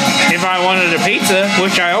if I wanted a pizza,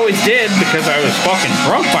 which I always did because I was fucking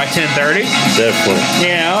drunk by 10:30. Definitely.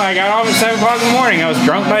 You know, I got off at 7 o'clock in the morning. I was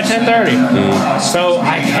drunk by 10:30. So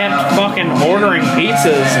I kept fucking ordering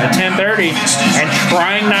pizzas at 10:30 and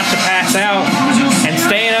trying not to pass out and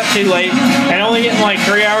staying up too late and only getting like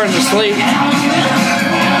 3 hours of sleep.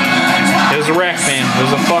 It was a wreck, man. It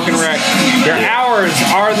was a fucking wreck. Your hours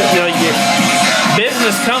are like your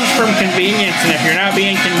business comes from convenience, and if you're not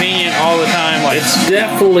being convenient all the time, like It's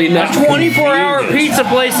definitely a not 24-hour convenient. pizza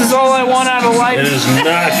place is all I want out of life. It is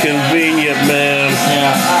not convenient, man.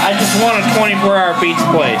 Yeah, I just want a 24-hour pizza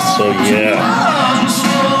place. So yeah.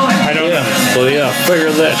 I don't know. So yeah,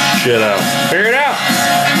 figure that shit out. Figure it out.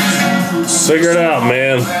 Figure it out,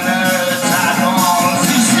 man.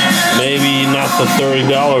 Maybe not the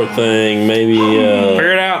 $30 thing. Maybe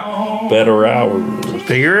Figure it out. better hours.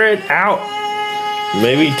 Figure it out.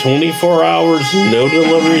 Maybe 24 hours, no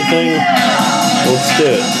delivery thing. Let's do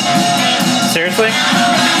it. Seriously?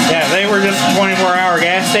 Yeah, they were just a 24-hour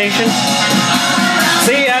gas station.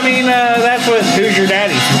 See, I mean, that's what Who's Your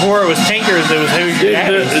Daddy's. Before it was Tinker's, it was Who's Your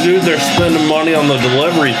Daddy's. Dude, they're spending money on the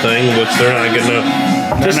delivery thing, which they're not gonna.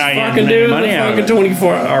 Just not fucking getting do money the out of fucking it.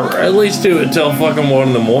 24 hour. At least do it till fucking 1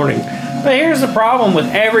 in the morning. But here's the problem with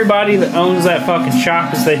everybody that owns that fucking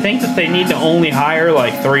shop is they think that they need to only hire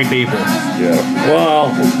like 3 people. Yeah. Well,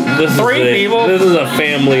 this people. This is a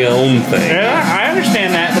family-owned thing. Yeah, I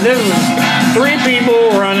understand that, but this is 3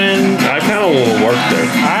 people running. I kind of want to work there.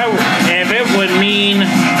 If it would mean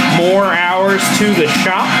more hours to the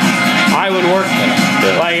shop, I would work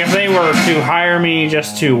there. Yeah. Like if they were to hire me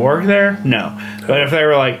just to work there, no. But if they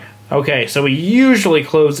were like, okay, so we usually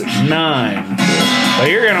close at 9, but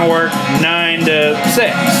you're gonna work 9 to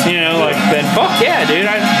 6, you know, like then fuck yeah, dude.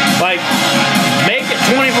 I like make it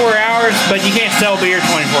 24 hours, but you can't sell beer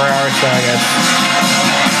 24 hours, so I guess.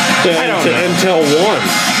 I don't know. Until 1.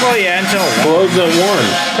 Well, yeah, until 1. Close at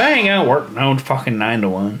 1. That ain't gonna work. No, fucking 9 to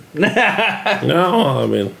 1. No, I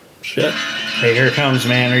mean, shit. Hey, here it comes,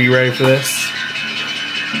 man. Are you ready for this?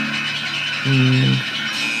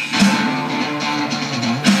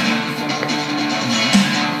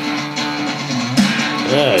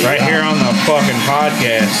 Yeah, Right here on the fucking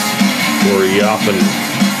podcast. We're yapping.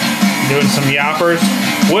 Doing some Yawpers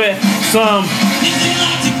with some.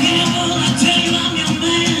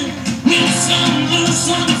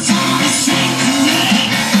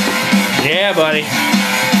 Yeah, buddy.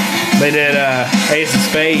 They did Ace of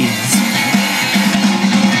Spades.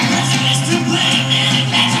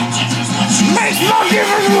 Makes no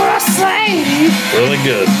difference what I say. Really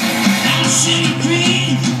good.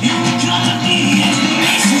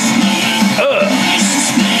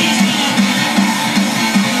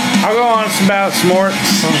 I'll go on about some other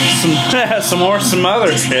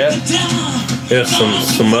shit. Yeah, some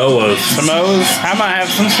Samoas. Samoas. I might have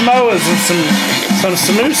some Samoas and some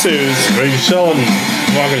Samusus. Are you selling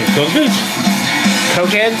fucking cookies?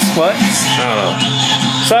 Cokeheads? What? I don't know.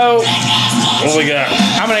 So, What we got?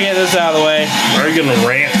 I'm gonna get this out of the way. Are you gonna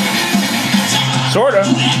rant? Sorta.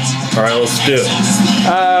 Alright, let's do it.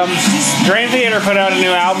 Dream Theater put out a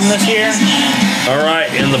new album this year. Alright,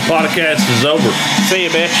 and the podcast is over. See you,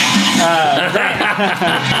 bitch.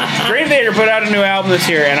 Dream Theater put out a new album this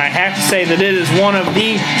year, and I have to say that it is one of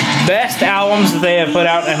the best albums that they have put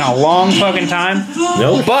out in a long fucking time.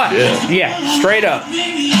 No But, shit. yeah, straight up.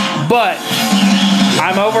 But,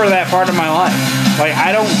 I'm over that part of my life. Like,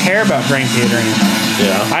 I don't care about Dream Theater anymore.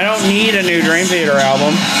 Yeah. I don't need a new Dream Theater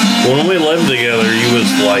album. When we lived together, you was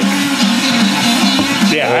like...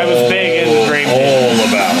 Yeah, I was big in Dream Theater. All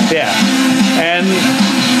about it. Yeah. And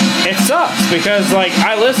it sucks because, like,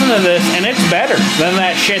 I listen to this and it's better than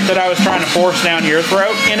that shit that I was trying to force down your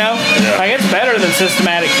throat, you know? Yeah. Like, it's better than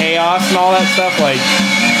Systematic Chaos and all that stuff. Like,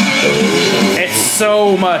 it's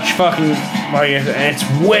so much fucking, like, it's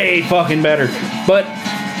way fucking better. But,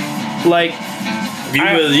 like,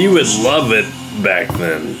 You would love it back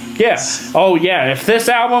then. yeah. Oh, yeah. If this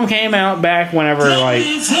album came out back whenever, like,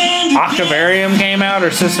 Octavarium came out or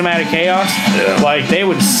Systematic Chaos, Yeah. like, they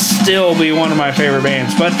would still be one of my favorite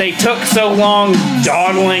bands. But they took so long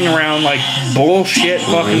dawdling around, like, bullshit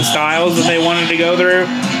fucking styles that they wanted to go through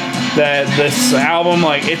that this album,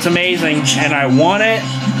 like, it's amazing and I want it,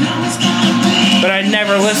 but I'd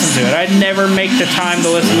never listen to it. I'd never make the time to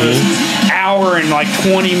listen to this hour and, like,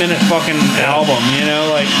 20-minute fucking album, you know?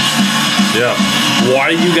 Like, Yeah.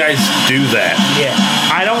 Why do you guys do that? yeah,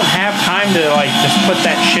 I don't have time to, like, just put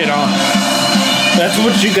that shit on. That's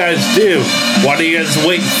what you guys do. Why do you guys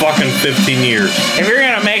wait fucking 15 years? If you're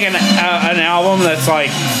gonna make an album that's, like,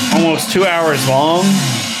 almost 2 hours long,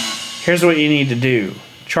 here's what you need to do.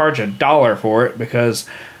 Charge $1 for it because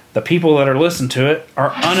the people that are listening to it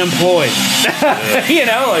are unemployed. You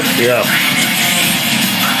know, like... Yeah.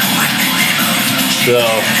 So,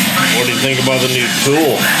 what do you think about the new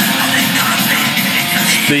Tool?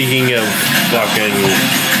 Speaking of fucking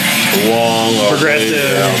long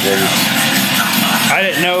Progressive. albums. I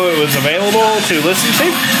didn't know it was available to listen to.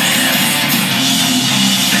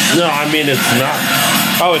 No, I mean it's not.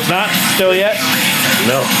 Oh, it's not still yet?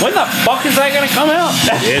 No. When the fuck is that gonna come out?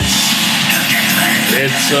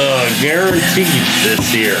 It's guaranteed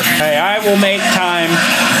this year. Hey, I will make time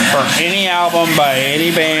for any album by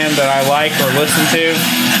any band that I like or listen to.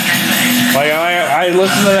 Like, I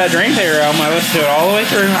listened to that Dream Theater album. I listened to it all the way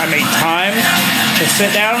through. I made time to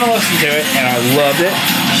sit down and listen to it, and I loved it.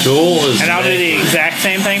 Tool is. And I'll do the exact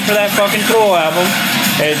same thing for that fucking Tool album.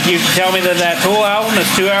 If you tell me that Tool album is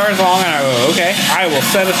 2 hours long, and I go, okay, I will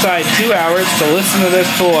set aside 2 hours to listen to this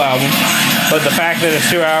Tool album. But the fact that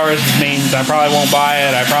it's 2 hours means I probably won't buy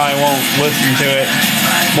it. I probably won't listen to it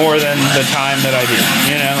more than the time that I do.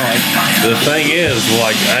 You know, like The thing is,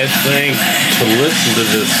 like, I think to listen to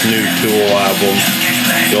this new Tool album,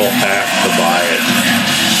 you'll have to buy it.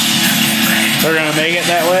 they're gonna make it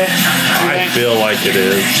that way. I feel like it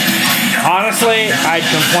is. Honestly, I'd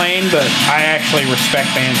complain, but I actually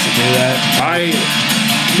respect bands that do that.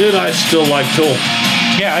 I still like Tool.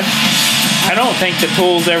 Yeah, I don't think the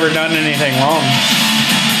Tool's ever done anything wrong.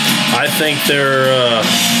 I think they're.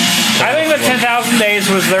 I think the 10,000 Days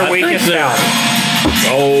was their weakest album.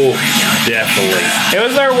 Oh, definitely. It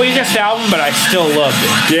was their weakest album, but I still loved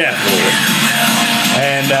it. Definitely.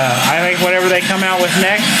 And I think whatever they come out with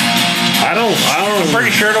next, I'm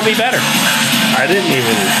pretty sure it'll be better. I didn't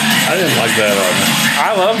like that album.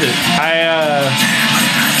 I loved it.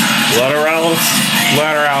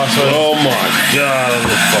 Lateralis was. Oh my god.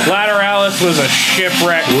 Lateralis was a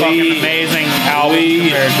shipwreck, fucking amazing album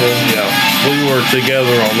compared to. Yeah, we were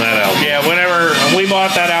together on that album. Yeah, whenever we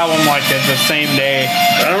bought that album, like at the same day.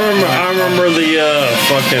 I remember the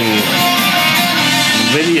fucking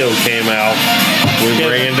video came out. We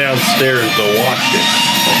ran downstairs to watch it.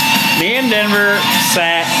 Me and Denver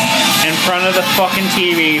sat in front of the fucking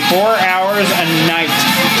TV 4 hours a night,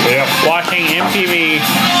 watching MTV,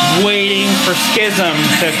 waiting for Schism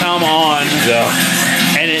to come on,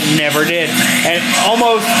 and it never did. And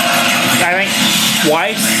almost, I think,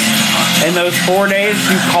 twice in those 4 days,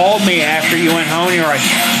 you called me after you went home. You were like,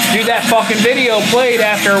 "Dude, that fucking video played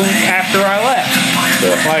after I left."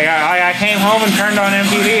 Like I came home and turned on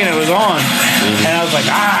MTV and it was on, and I was like,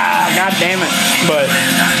 god damn it. But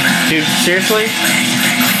dude, seriously,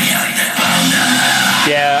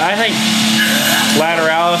 yeah, I think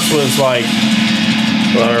Lateralis was like.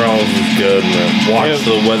 Lateralis was good, man. Watch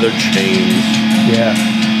the weather change. Yeah.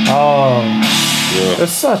 Oh. Yeah.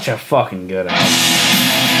 It's such a fucking good album.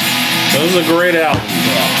 It was a great album.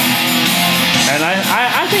 And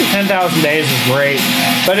I think 10,000 Days is great,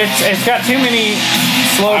 but it's got too many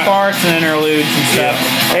slow parts and interludes and stuff.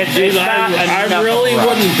 Dude, I really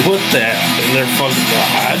wouldn't put that in their fucking.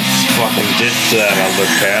 I'd just fucking ditch that out of their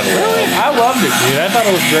catalog. Really? I loved it, dude. I thought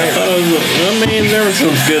it was great. I mean, there were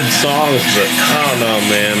some good songs, but I don't know,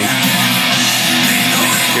 man.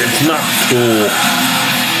 It's not cool.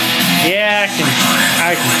 Yeah,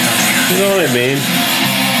 I can. You know what I mean?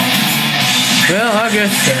 Well, I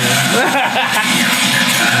guess so.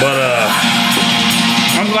 But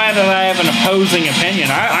I'm glad that I have an opposing opinion.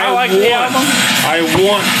 I like the album. I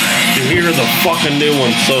want to hear the fucking new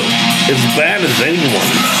one, so as bad as anyone.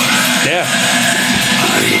 Yeah.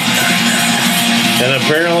 And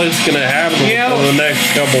apparently it's gonna happen in the next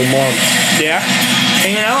couple months. Yeah.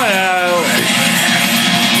 And you know,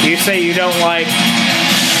 you say you don't like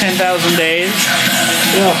 10,000 Days.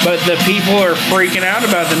 Yeah. But the people are freaking out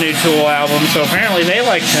about the new Tool album, so apparently they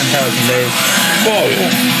like 10,000 Days. Oh,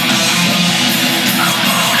 yeah.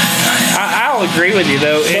 I'll agree with you,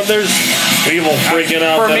 though. But there's people freaking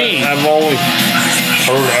out for that me. I've only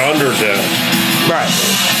heard under them. Right.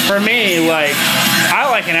 For me, like, I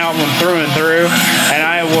like an album through and through, and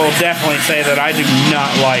I will definitely say that I do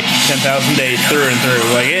not like 10,000 Days through and through.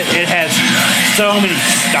 Like, it has so many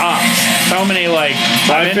stops. So many, like...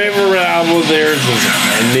 My favorite album of theirs is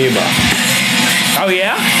Anima. Oh,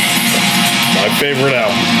 yeah? My favorite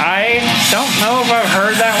album. I don't know if I've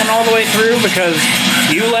heard that one all the way through, because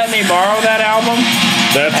you let me borrow that album.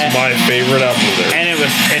 That's my favorite album of theirs. And it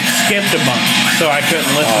skipped a bunch, so I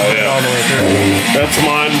couldn't listen to it all the way through. That's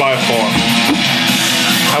mine by far.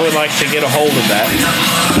 I would like to get a hold of that.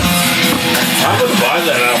 I would buy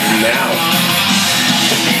that album now.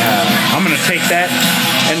 I'm going to take that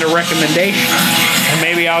into recommendation, and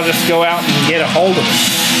maybe I'll just go out and get a hold of it.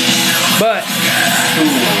 But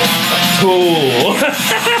Tool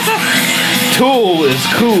Tool is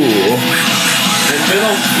cool. In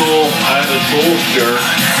middle school, I had a Tool shirt,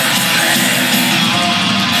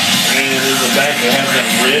 and in the back it had that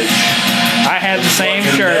ridge. I had the same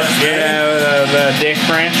shirt, the dick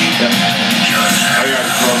print. I got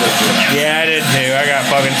from it. Yeah, I did too. I got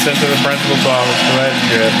fucking sent to the principal's office, so that's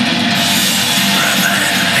good.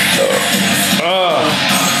 I'm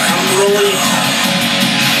really,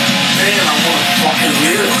 man, I want to fucking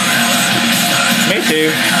hear it. Me too.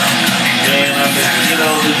 Man, I've been,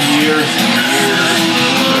 the years and years,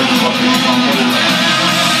 fucking pumping it.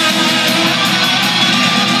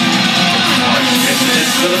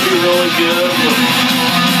 It's gonna be really good, but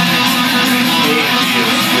it can't be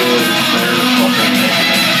as good as their fucking thing.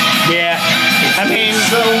 Yeah, I mean,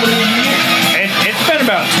 So many years. it's been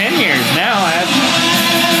about 10 years now.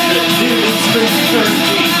 Dude, it's been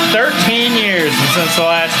 13. 13 years. since the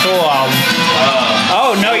last Tool album.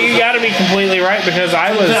 Oh, no, you got to be completely right because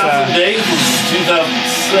I was... 2000 Days was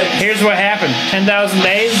 2006. Here's what happened. 10,000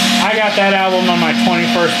 Days, I got that album on my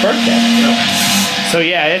 21st birthday. So,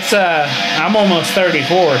 yeah, it's... I'm almost 34,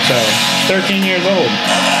 so 13 years old.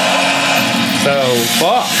 So,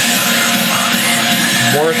 fuck.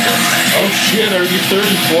 Worth it. Oh, shit, are you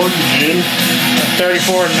 34 in June?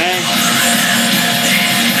 34 in May.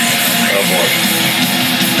 Oh, boy.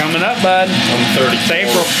 Coming up, bud. I'm 34. It's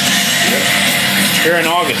April. Yeah. You're in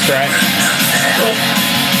August, right?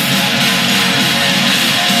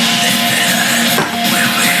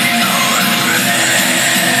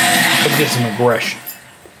 Let's get some aggression.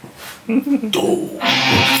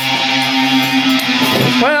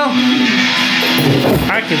 Well,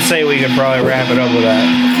 I could say we could probably wrap it up with that.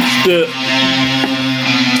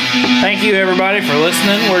 Thank you, everybody, for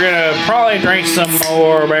listening. We're going to probably drink some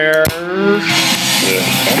more beers. Yeah.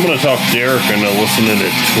 I'm going to talk to Derek and listening to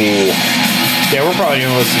Tool. Yeah, we're probably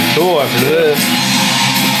going to listen to Tool after this.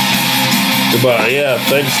 Goodbye. Yeah,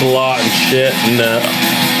 thanks a lot and shit. And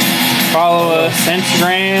follow us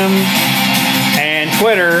Instagram and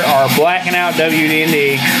Twitter are Blackin Out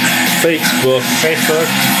WD&D. Facebook,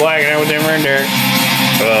 Blackin Out with Denver and Derek.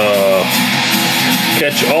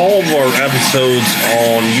 Catch all of our episodes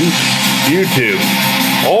on YouTube.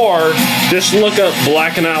 Or just look up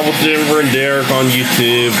Blackin Out with Denver and Derek on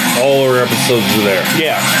YouTube. All our episodes are there.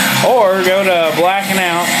 Yeah. Or go to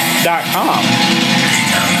blackinout.com.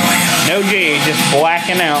 No G, just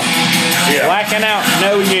Blackin Out. Yeah. Blackin Out,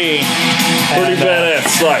 no G. Pretty badass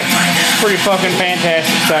site. Pretty fucking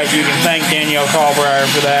fantastic site. You can thank Danielle Callbrier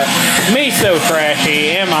for that. Me so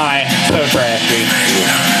trashy. Am I so trashy?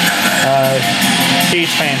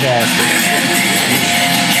 She's fantastic.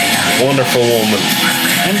 Wonderful woman.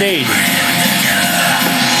 Indeed.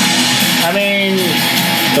 I mean...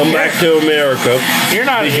 Come back to America. You're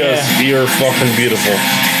not... Because you're fucking beautiful.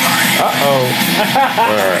 Uh-oh.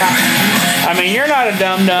 Alright. I mean, you're not a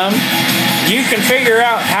dum-dum. You can figure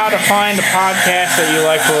out how to find a podcast that you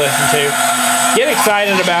like to listen to. Get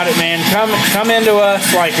excited about it, man. Come into us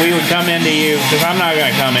like we would come into you, because I'm not going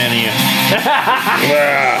to come into you.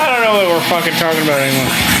 I don't know what we're fucking talking about anymore.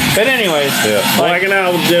 But anyways. Yeah. Blackin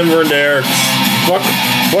Out with Denver and Derek.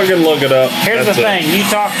 Fucking look it up. Here's the thing. You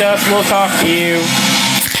talk to us, we'll talk to you.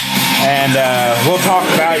 And we'll talk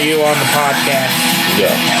about you on the podcast.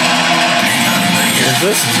 Yeah.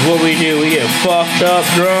 This is what we do. We get fucked up,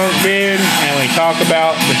 drunk, dude, and we talk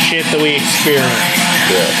about the shit that we experience.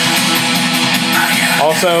 Yeah.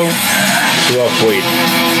 Also, smoke weed.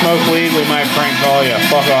 Smoke weed, we might prank call you.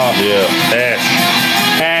 Fuck off. Yeah. Hash.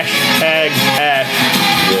 Hashtag hash.